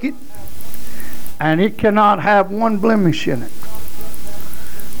take it, and it cannot have one blemish in it.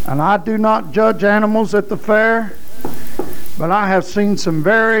 And I do not judge animals at the fair, but I have seen some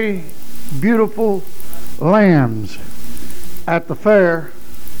very beautiful lambs at the fair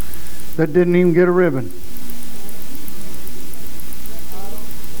that didn't even get a ribbon.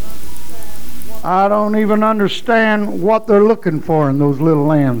 I don't even understand what they're looking for in those little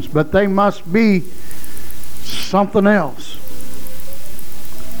lambs, but they must be something else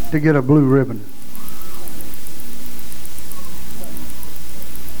to get a blue ribbon,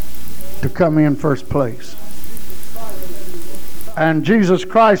 to come in first place. And Jesus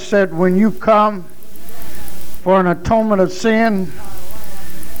Christ said, when you come for an atonement of sin,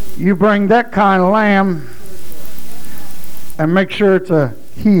 you bring that kind of lamb and make sure it's a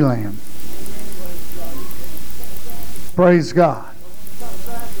he lamb. Praise God.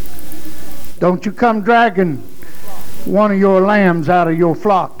 Don't you come dragging one of your lambs out of your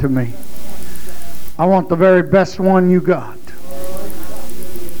flock to me. I want the very best one you got.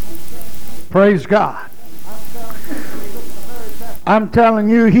 Praise God. I'm telling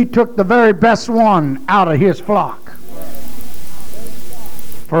you, he took the very best one out of his flock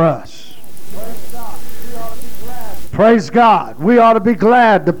for us. Praise God. We ought to be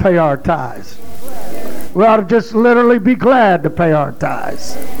glad to pay our tithes. We ought to just literally be glad to pay our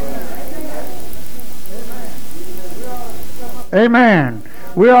tithes. Amen.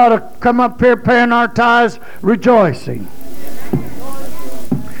 We ought to come up here paying our tithes rejoicing.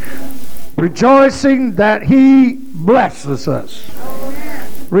 Rejoicing that he blesses us.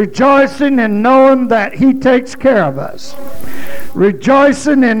 Rejoicing in knowing that he takes care of us.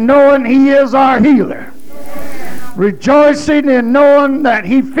 Rejoicing in knowing he is our healer. Rejoicing in knowing that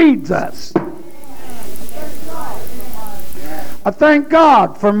he feeds us. I thank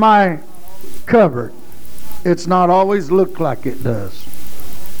God for my cupboard. It's not always looked like it does.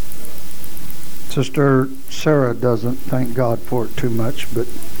 Sister Sarah doesn't thank God for it too much, but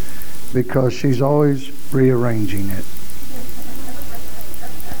because she's always rearranging it.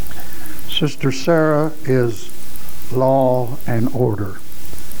 Sister Sarah is law and order.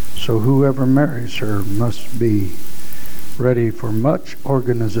 So whoever marries her must be ready for much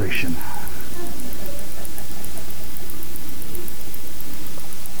organization.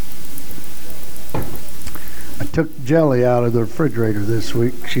 I took jelly out of the refrigerator this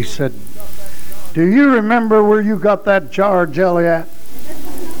week. She said, "Do you remember where you got that jar of jelly at?"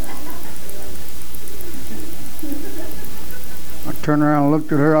 I turned around and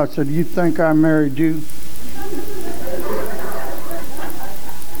looked at her. I said, "You think I married you?"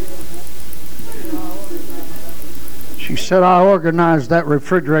 She said, "I organized that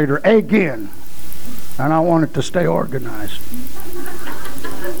refrigerator again, and I want it to stay organized."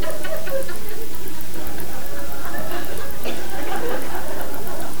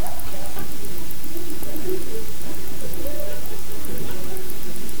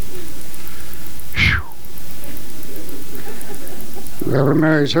 Whoever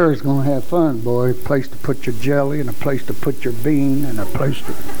marries her is going to have fun, boy. A place to put your jelly and a place to put your bean and a place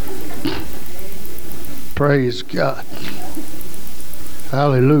to... Praise God.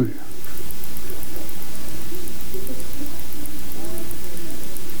 Hallelujah.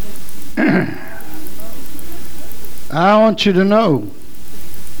 I want you to know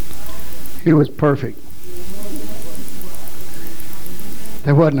he was perfect.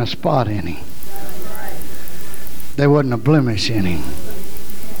 There wasn't a spot in him. There wasn't a blemish in him.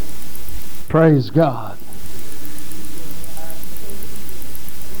 Praise God.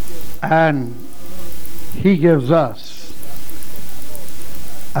 And he gives us.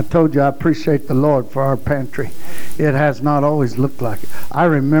 I told you I appreciate the Lord for our pantry. It has not always looked like it. I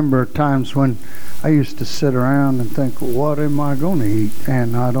remember times when I used to sit around and think, well, what am I going to eat?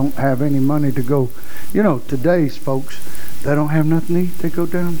 And I don't have any money to go. You know, today's folks, they don't have nothing to eat. They go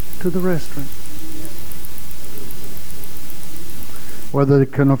down to the restaurant. Whether they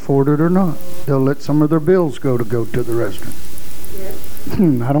can afford it or not. They'll let some of their bills go to the restaurant. Yes.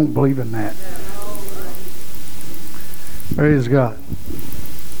 I don't believe in that. Praise God.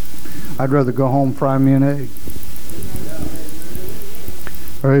 I'd rather go home, fry me an egg.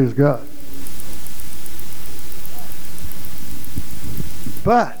 Praise God.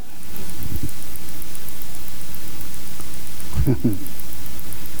 But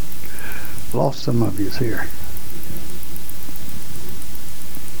Lost some of yous here.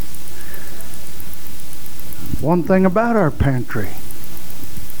 One thing about our pantry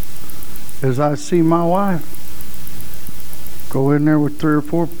is I see my wife go in there with 3 or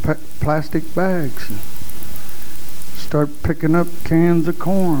 4 plastic bags and start picking up cans of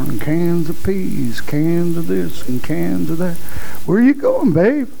corn, cans of peas, cans of this and cans of that. Where you going,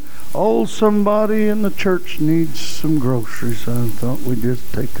 babe? Oh, somebody in the church needs some groceries. I thought we'd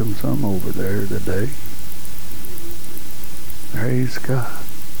just take them some over there today. Praise God.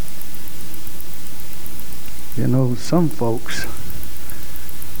 You know, some folks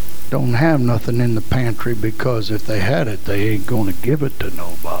don't have nothing in the pantry because if they had it, they ain't going to give it to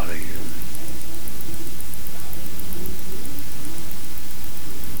nobody.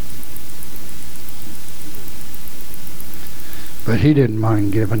 But he didn't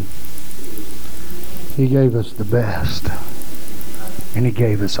mind giving. He gave us the best. And he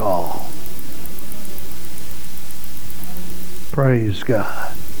gave us all. Praise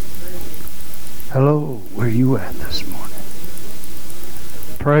God. Hello, where you at this morning?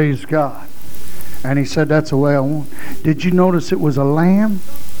 Praise God. And he said, that's the way I want. Did you notice it was a lamb?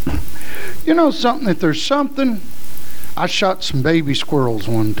 You know something, if there's something, I shot some baby squirrels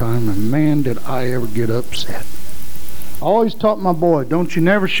one time, and man, did I ever get upset. I always taught my boy, don't you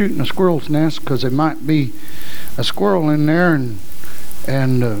never shoot in a squirrel's nest, because there might be a squirrel in there and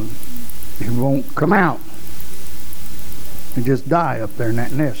he won't come out. He just die up there in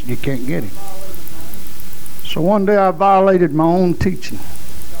that nest. You can't get him. So one day I violated my own teaching.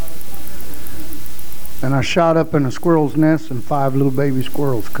 And I shot up in a squirrel's nest, and 5 little baby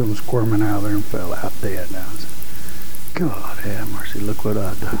squirrels come squirming out of there and fell out dead. Now I said, God have mercy, look what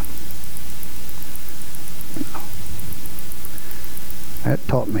I done. That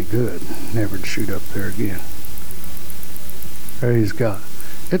taught me good, never to shoot up there again. Praise God.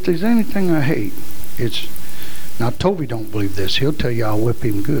 If there's anything I hate, it's, now Toby don't believe this, he'll tell you I'll whip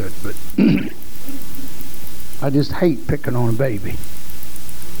him good, but I just hate picking on a baby.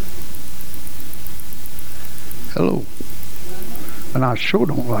 Hello. And I sure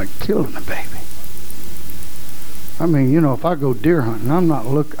don't like killing a baby. I mean, you know, if I go deer hunting,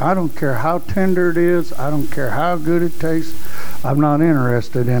 I don't care how tender it is, I don't care how good it tastes, I'm not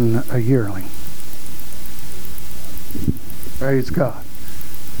interested in a yearling. Praise God.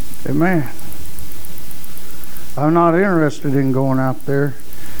 Amen. I'm not interested in going out there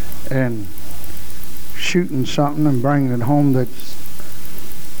and shooting something and bringing it home that's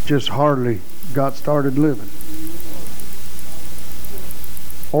just hardly got started living.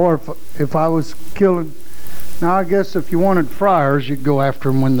 Or if I was killing, now I guess if you wanted fryers, you'd go after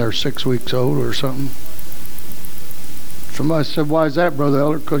them when they're 6 weeks old or something. Somebody said, why is that, Brother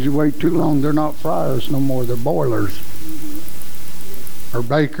Elder? Because you wait too long. They're not fryers no more. They're boilers. Or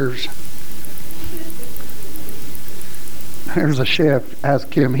bakers. There's a chef.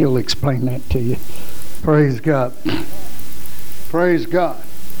 Ask him. He'll explain that to you. Praise God. Praise God.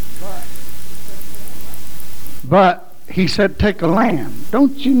 But he said, take a lamb.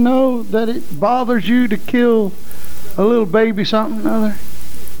 Don't you know that it bothers you to kill a little baby something or other?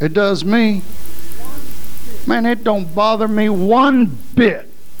 It does me. Man, it don't bother me one bit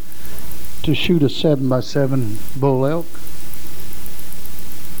to shoot a 7x7 bull elk.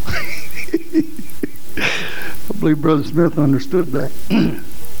 I believe Brother Smith understood that.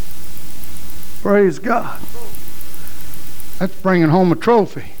 Praise God. That's bringing home a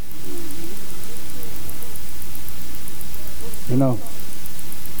trophy. You know.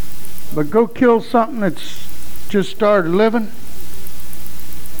 But go kill something that's just started living.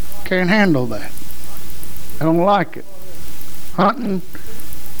 Can't handle that. I don't like it. Hunting,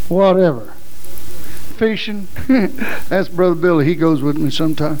 whatever. Fishing, that's Brother Billy. He goes with me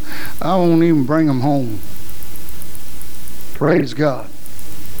sometimes. I won't even bring him home. Praise God.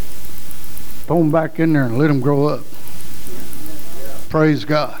 Throw him back in there and let him grow up. Praise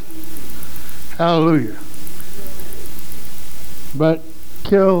God. Hallelujah. But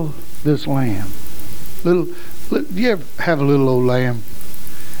kill this lamb. Do you ever have a little old lamb?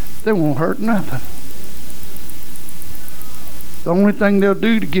 They won't hurt nothing. The only thing they'll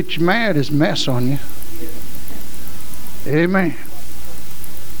do to get you mad is mess on you. Amen.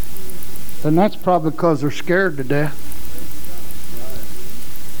 And that's probably because they're scared to death.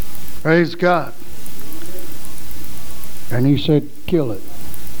 Praise God. And he said, kill it.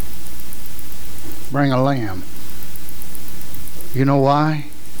 Bring a lamb. You know why?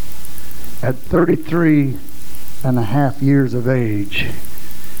 At 33 and a half years of age,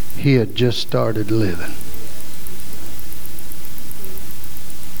 he had just started living.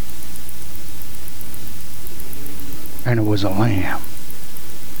 And it was a lamb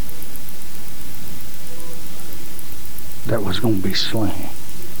that was going to be slain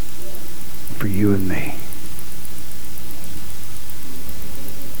for you and me.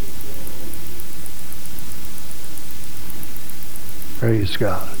 Praise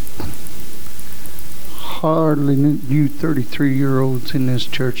God. Hardly you 33-year-olds in this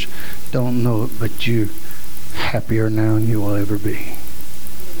church don't know it, but you're happier now than you will ever be.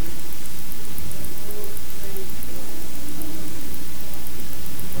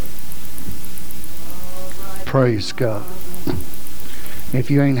 Praise God. If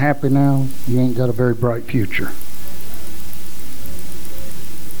you ain't happy now, you ain't got a very bright future.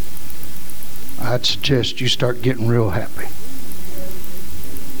 I'd suggest you start getting real happy.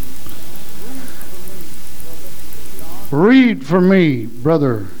 Read for me,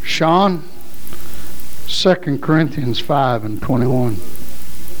 Brother Sean, 2 Corinthians 5 and 21.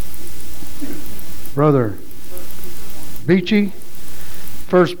 Brother Beachy,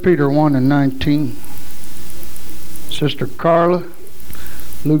 1 Peter 1 and 19. Sister Carla,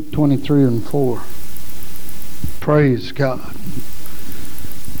 Luke 23 and 4. Praise God.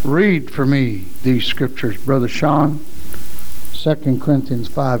 Read for me these scriptures, Brother Sean, 2 Corinthians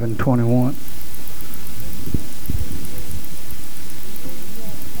 5 and 21.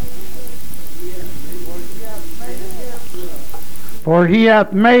 For he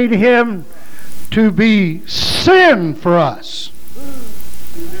hath made him to be sin for us,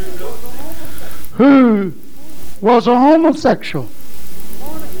 who was a homosexual.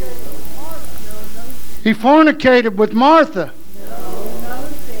 He fornicated with Martha.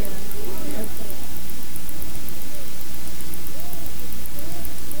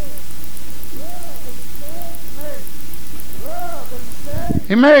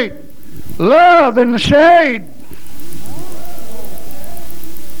 He made love in the shade.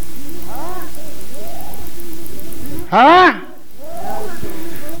 Huh?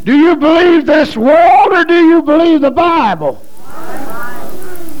 Do you believe this world or do you believe the Bible?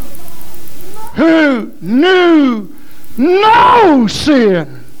 Who knew no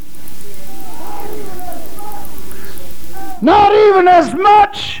sin. Not even as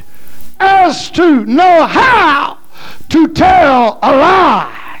much as to know how to tell a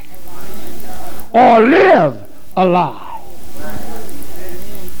lie or live a lie.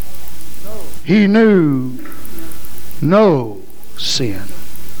 He knew no sin.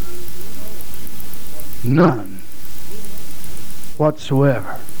 None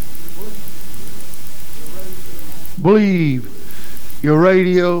whatsoever. Believe your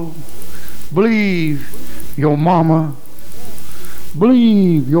radio. Believe your mama.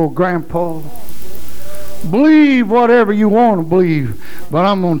 Believe your grandpa. Believe whatever you want to believe. But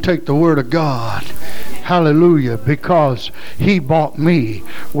I'm going to take the word of God. Hallelujah. Because he bought me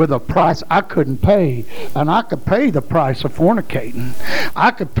with a price I couldn't pay. And I could pay the price of fornicating.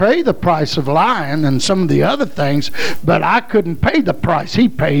 I could pay the price of lying and some of the other things. But I couldn't pay the price he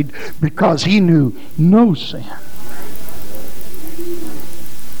paid because he knew no sin.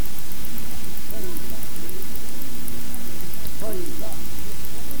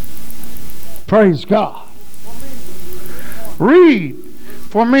 Praise God. Read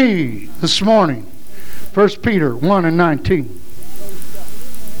for me this morning 1 Peter 1 and 19.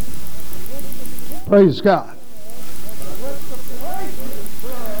 Praise God.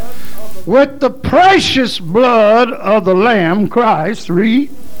 With the precious blood of the Lamb, Christ, read.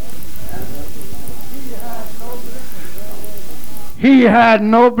 He had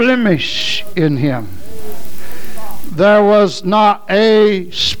no blemish in him. There was not a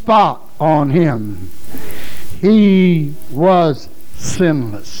spot on him. He was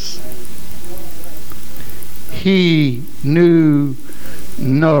sinless. He knew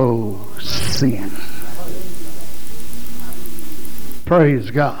no sin.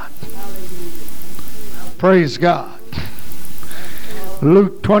 Praise God. Praise God.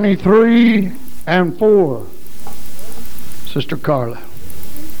 Luke 23 and 4. Sister Carla.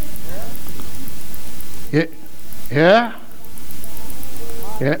 Yeah?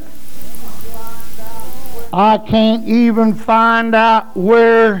 I can't even find out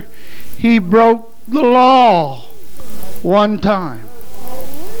where he broke the law one time.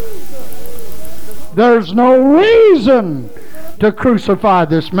 There's no reason to crucify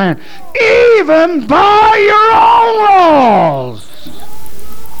this man, even by your own laws.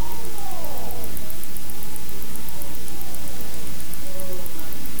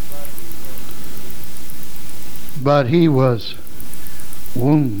 But he was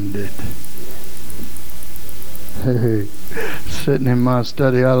wounded. Sitting in my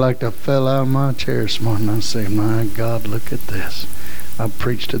study, I like to fell out of my chair this morning. I say, my God, look at this. I've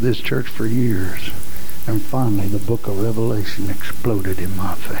preached to this church for years, And finally, the book of Revelation exploded in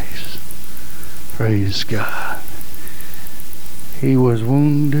my face. Praise God. He was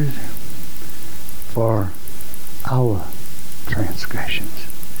wounded for our transgressions.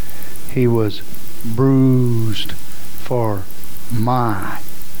 He was bruised for my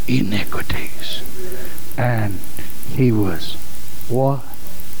iniquities. And he was what?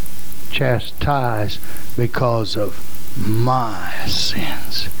 Chastised because of my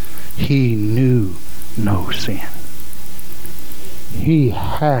sins. He knew no sin. He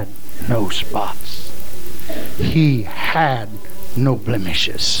had no spots. He had no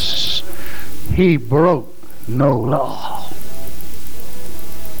blemishes. He broke no law.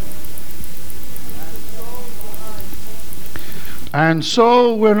 And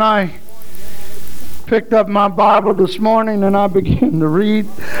so when I picked up my Bible this morning and I began to read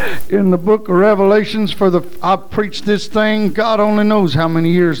in the book of Revelations I preached this thing, God only knows how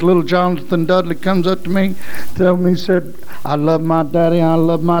many years. Little Jonathan Dudley comes up to me, tells me, he said, I love my daddy, I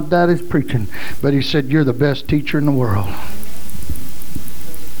love my daddy's preaching. But he said, you're the best teacher in the world.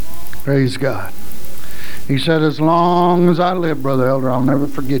 Praise God. He said, as long as I live, Brother Elder, I'll never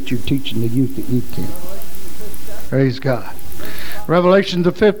forget you teaching the youth at youth camp. Praise God. Revelation,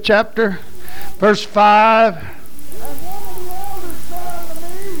 the 5th chapter, verse 5.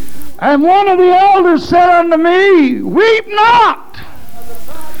 And one of the elders said unto me, weep not.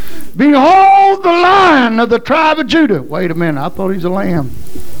 Behold the Lion of the tribe of Judah. Wait a minute, I thought he's a lamb.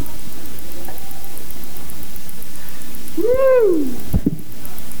 Woo.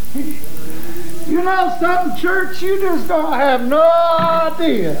 You know something, church? You just don't have no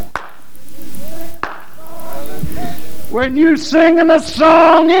idea. When you singing a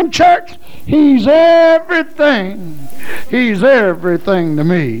song in church, he's everything. He's everything to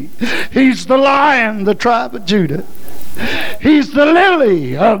me. He's the Lion, the tribe of Judah. He's the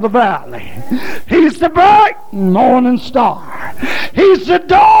lily of the valley. He's the bright morning star. He's the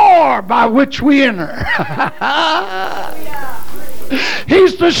door by which we enter.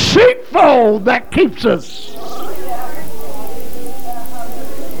 He's the sheepfold that keeps us.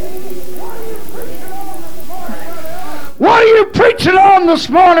 What are you preaching on this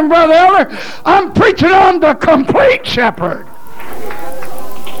morning, Brother Elder? I'm preaching on the complete shepherd.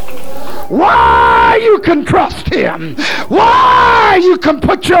 Why you can trust him. Why you can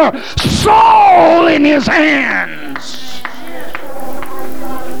put your soul in his hands.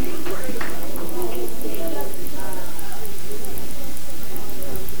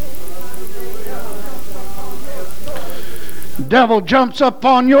 Devil jumps up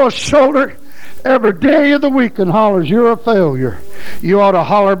on your shoulder every day of the week and hollers, you're a failure. You ought to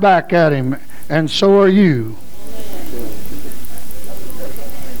holler back at him, and so are you.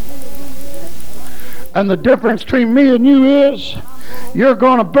 And the difference between me and you is you're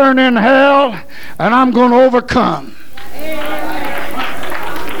going to burn in hell and I'm going to overcome.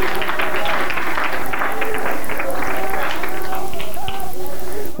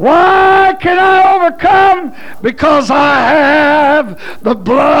 Why can I overcome? Because I have the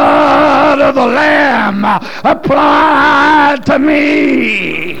blood of the Lamb applied to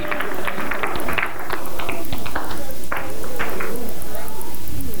me.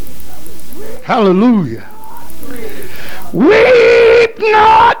 Hallelujah. Weep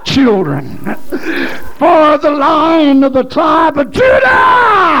not, children, for the Lion of the tribe of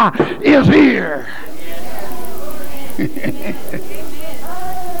Judah is here.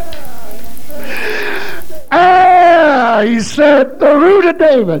 He said, the root of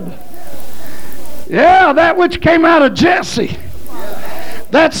David. Yeah, that which came out of Jesse.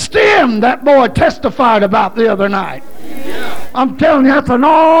 That stem that boy testified about the other night. I'm telling you, that's an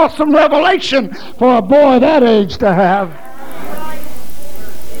awesome revelation for a boy that age to have.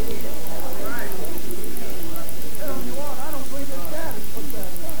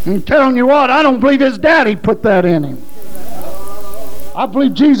 I'm telling you what, I don't believe his daddy put that in him. I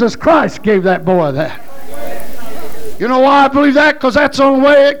believe Jesus Christ gave that boy that. You know why I believe that? Because that's the only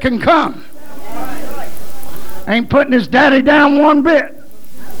way it can come. Ain't putting his daddy down one bit.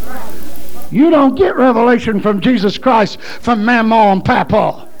 You don't get revelation from Jesus Christ from Mama and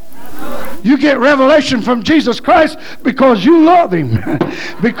Papa. You get revelation from Jesus Christ because you love him,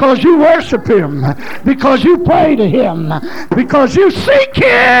 because you worship him, because you pray to him, because you seek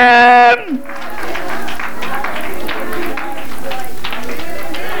him.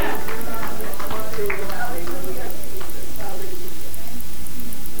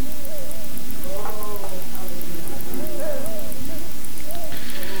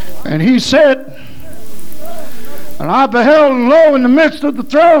 And he said, and I beheld, and lo, in the midst of the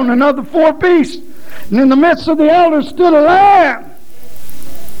throne and of the four beasts, and in the midst of the elders stood a lamb,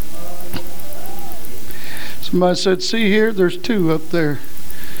 Somebody said, see here, there's two up there.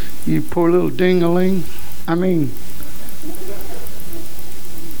 You poor little ding-a-ling. I mean,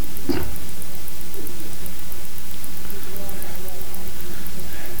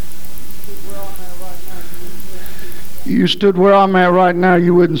 you stood where I'm at right now,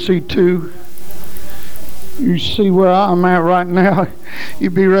 you wouldn't see two. You see where I'm at right now,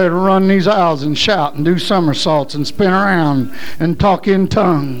 you'd be ready to run these aisles and shout and do somersaults and spin around and talk in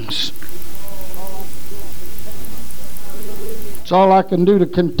tongues. It's all I can do to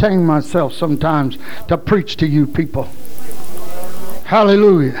contain myself sometimes to preach to you people.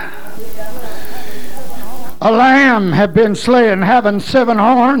 Hallelujah. A lamb had been slain, having 7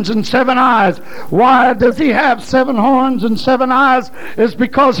 horns and 7 eyes. Why does he have 7 horns and 7 eyes? It's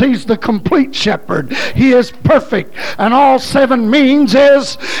because he's the complete shepherd. He is perfect. And all 7 means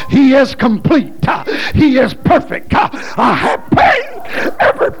is he is complete. He is perfect. I have paid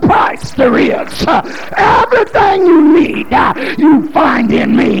every price there is. Everything you need, you find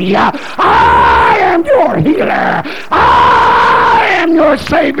in me. I am your healer. I am your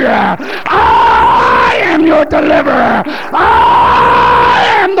savior. I am your deliverer.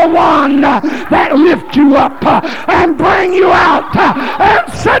 I am the one that lifts you up and bring you out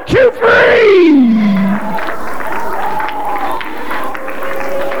and set you free.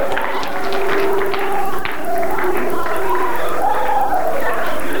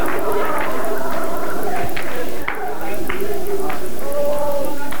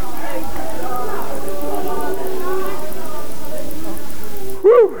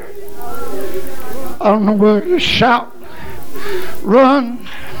 I don't know where to shout, run,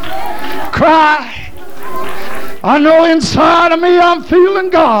 cry. I know inside of me I'm feeling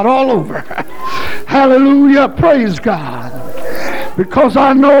God all over. Hallelujah, praise God. Because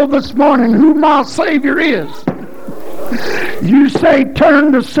I know this morning who my Savior is. You say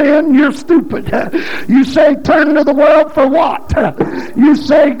turn to sin, you're stupid. You say turn to the world for what? You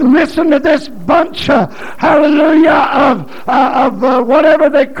say listen to this bunch, hallelujah, of whatever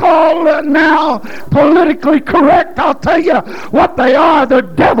they call now politically correct. I'll tell you what they are. They're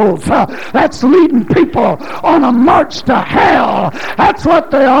devils that's leading people on a march to hell. That's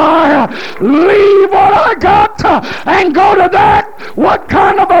what they are. Leave what I got and go to that. What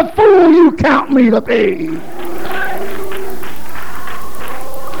kind of a fool you count me to be?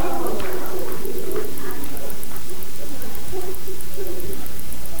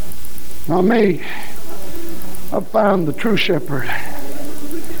 Not me. I found the true shepherd.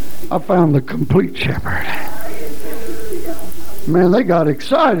 I found the complete shepherd. Man, they got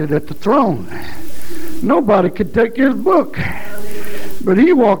excited at the throne. Nobody could take his book, but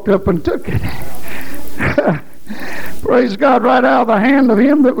he walked up and took it. Praise God, right out of the hand of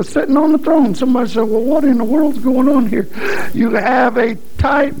him that was sitting on the throne. Somebody said, well, what in the world's going on here? You have a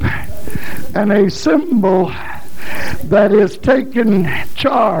type and a symbol that is taking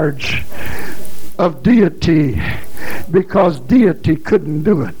charge of deity, because deity couldn't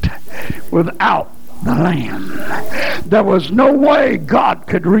do it without the Lamb. There was no way God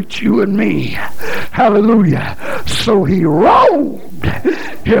could reach you and me. Hallelujah. So he robed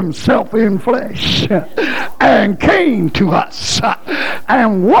himself in flesh and came to us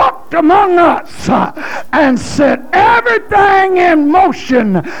and walked among us and set everything in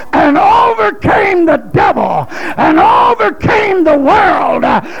motion and overcame the devil and overcame the world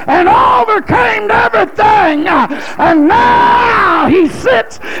and overcame everything. And now he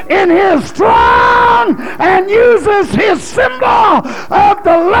sits in his throne and uses his symbol of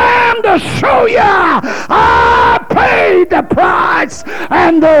the Lamb to show you I paid the price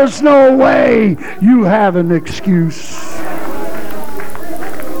and there's no way you have an excuse.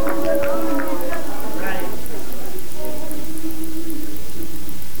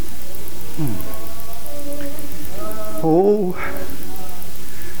 Oh,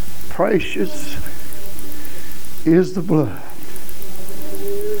 precious is the blood.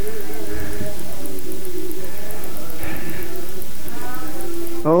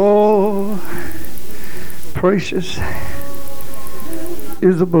 Oh, precious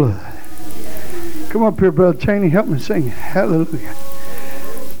is the blood. Come up here, Brother Cheney. Help me sing. Hallelujah.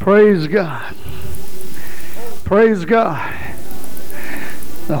 Praise God. Praise God.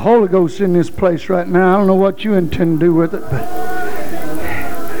 The Holy Ghost in this place right now. I don't know what you intend to do with it, but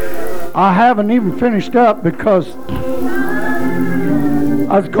I haven't even finished up because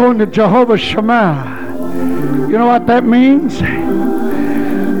I was going to Jehovah Shammah. You know what that means?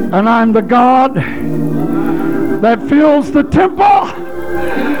 And I'm the God that fills the temple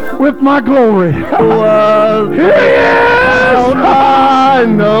with my glory. Here he is! I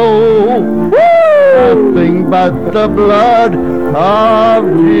know nothing but the blood of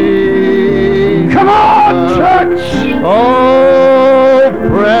Jesus. Come on, church! Oh,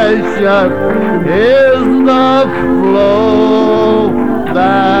 precious is the flow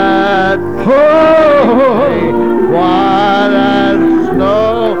that white as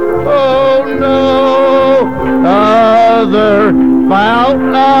snow. Oh, no other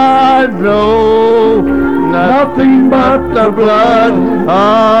fount I know, nothing but the blood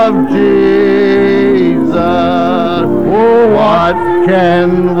of Jesus. Oh, what can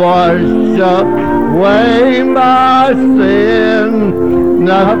wash away my sin?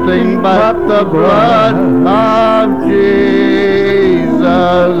 Nothing but the blood of Jesus.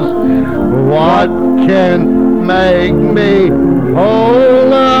 What can make me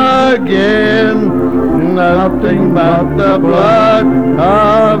whole again? Nothing but the blood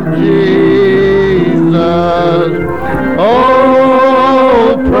of Jesus.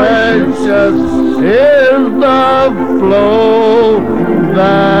 Oh, precious is the flow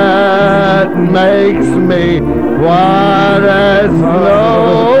that makes me white as snow.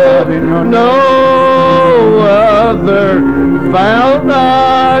 No other fount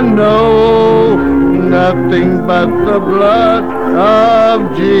I know, nothing but the blood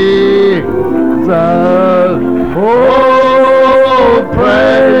of Jesus. Oh,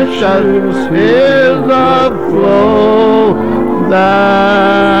 precious is the flow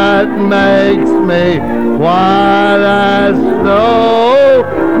that makes me white as snow.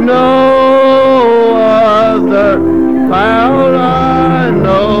 No other fount I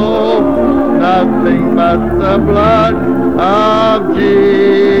know, nothing but the blood of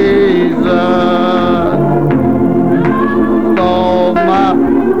Jesus. All my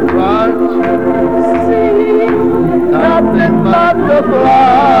righteousness, nothing but the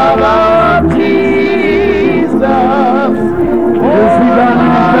blood of Jesus. Has he done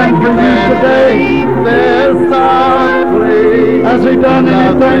anything for you today? This I plead. Has he done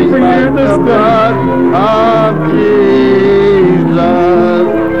anything for you this day? Of Jesus.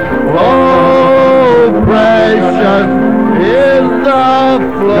 Oh, precious is the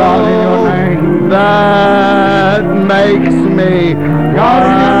flow that makes me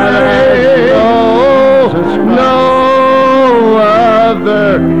white. No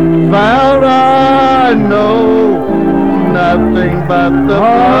other fount I know, nothing but the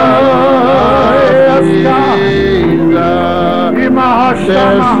blood of Jesus. This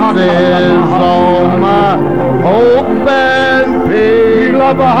is all my hope and peace,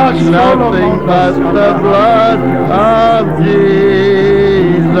 nothing but the blood of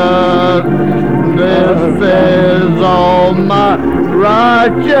Jesus. This is all my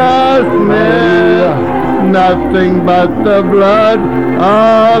righteousness, nothing but the blood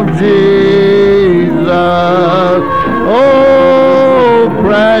of Jesus. Oh,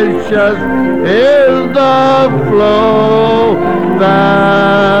 precious is the flow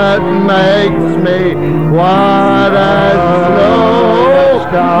that makes me white as snow.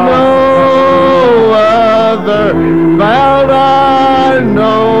 No other fount I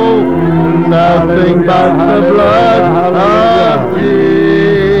know, nothing but the blood of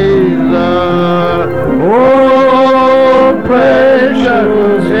Jesus. Oh,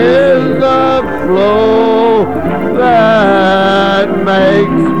 precious is the flow that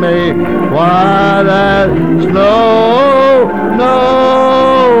makes me white as snow. No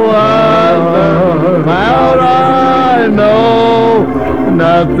other fount I know,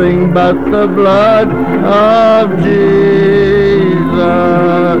 nothing but the blood of Jesus.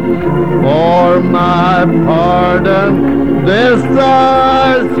 For my pardon, this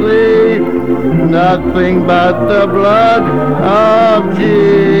I sleep, nothing but the blood of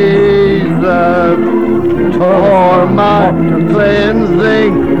Jesus. For my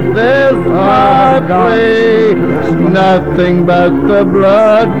cleansing, this I pray, nothing but the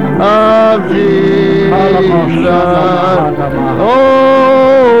blood of Jesus.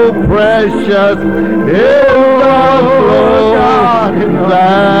 Oh, precious is the flow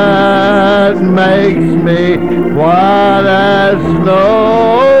that makes me white as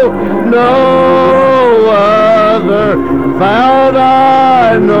snow. No other fount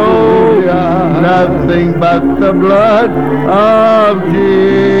I know, nothing but the blood of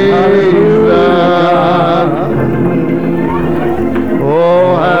Jesus.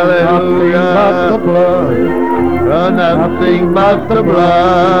 Oh, hallelujah. Nothing but the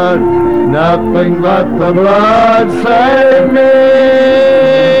blood, nothing but the blood saved me.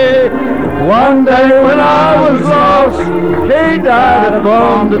 One day when I was lost, he died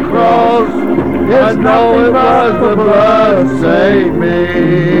upon the cross. I know it was the blood that saved me.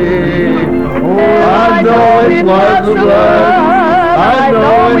 Oh, I know it was the blood. I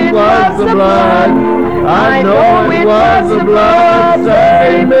know it was the blood. I know it was the blood that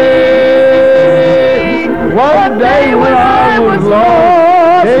saved me. One day when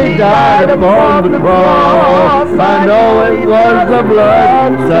He died upon the cross. I know it was the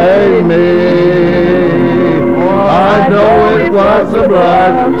blood saved me. I know it was the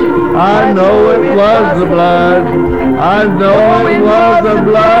blood. I know it was the blood. I know it was the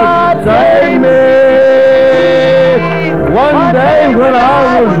blood saved me. One day when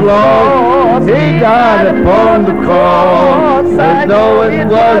I was lost, He died upon the cross. I know it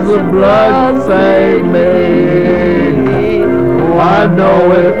was the blood saved me. I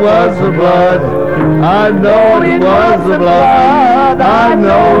know it was the blood. I know it was the blood. I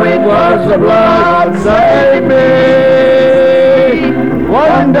know it was the blood saved me.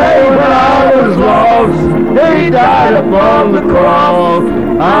 One day when I was lost, He died upon the cross.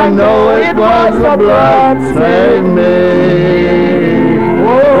 I know it was the blood saved me.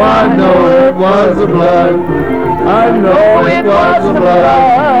 Oh, I know it was the blood. I know it was the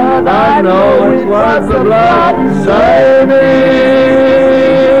blood. I know it was the blood saved me.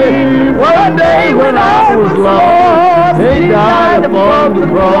 One day when I was lost, He died upon the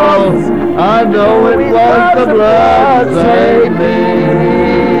cross. I know it was the blood saved me.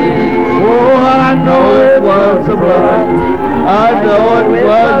 Oh, I know it was the blood. I know it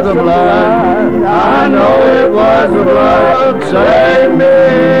was the blood. I know it was the blood saved me.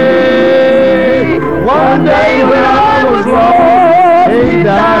 One day when I was lost, He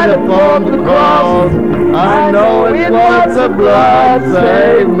died upon the cross. I know it was the blood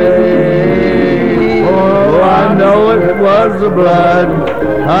saved me. Oh, I know it was the blood.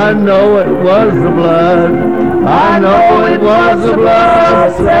 I know it was the blood. I know it was the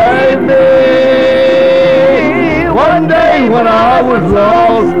blood saved me. One day when I was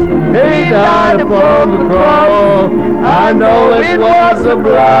lost, He died upon the cross. I know it was the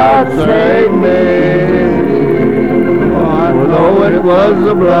blood saved me. I know it was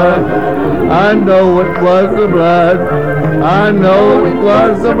the blood. I know it was the blood. I know it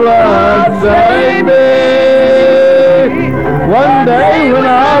was the blood saved me. One day when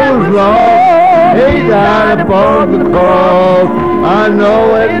I was lost, He died upon the cross. I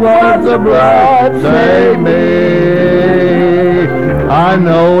know it was the blood saved me. I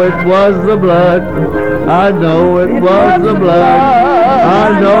know it was the blood. I know it was the blood.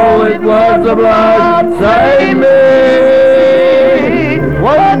 I know it was the blood saved me.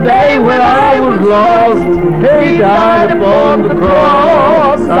 One day when I was lost, He died upon the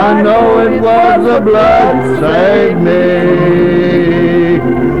cross. I know it was the blood saved me.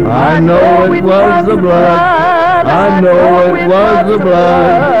 I know it was the blood. I know it was the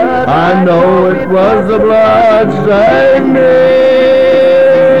blood. I know it was the blood saved me.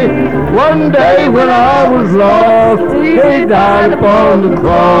 One day when I was lost, He died upon the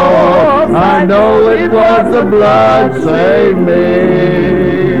cross. I know it was the blood saved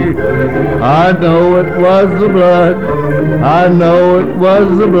me. I know it was the blood. I know it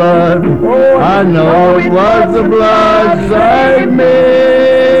was the blood. I know it was the blood saved me.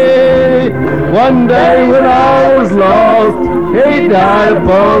 One day when I was lost, He died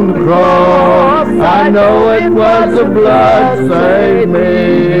upon the cross. I know it was the blood saved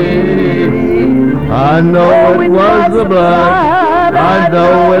me. I know it was the blood. I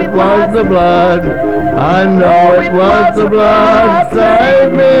know it was the blood. I know it was the blood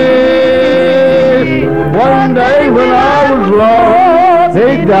saved me. One day when I was lost,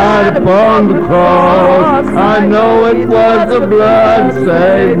 He died upon the cross. I know it was the blood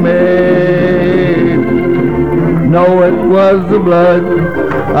saved me. Know it was the blood.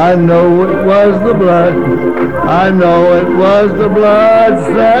 I know it was the blood. I know it was the blood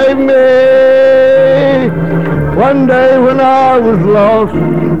saved me. One day when I was lost,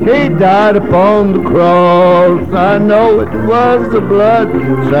 He died upon the cross. I know it was the blood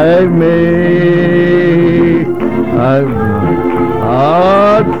saved me.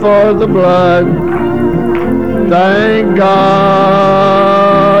 God for the blood. Thank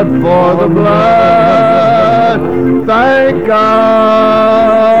God for the blood. Thank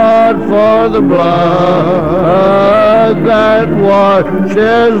God for the blood that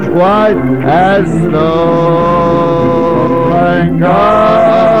washes white as snow. Thank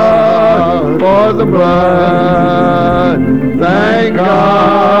God for the blood. Thank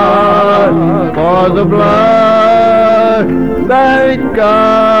God for the blood. Thank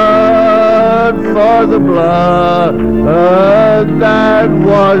God for the blood that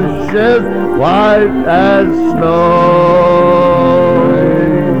washes white as snow.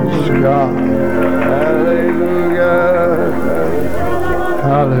 Praise God. Hallelujah.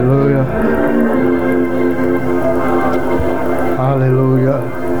 Hallelujah. Hallelujah.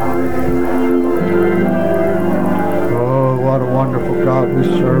 Oh, what a wonderful God we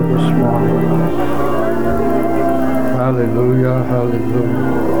serve this morning. Hallelujah, hallelujah.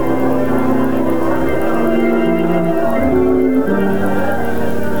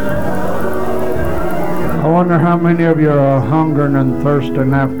 I wonder how many of you are hungering and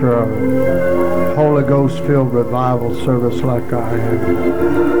thirsting after a Holy Ghost-filled revival service like I am.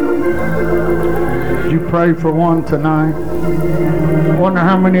 Did you pray for one tonight? I wonder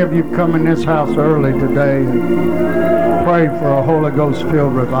how many of you come in this house early today and pray for a Holy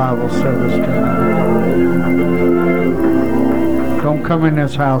Ghost-filled revival service tonight. Don't come in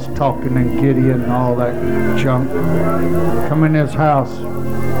this house talking and giddy and all that junk. Come in this house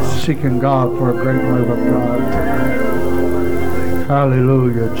seeking God for a great move of God tonight.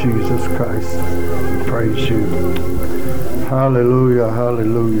 Hallelujah, Jesus Christ. Praise you. Hallelujah,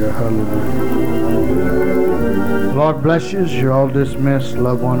 hallelujah, hallelujah. Lord bless you. You're all dismissed.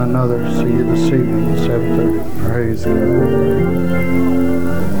 Love one another. See you this evening at 7:30. Praise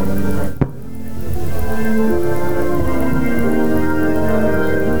God.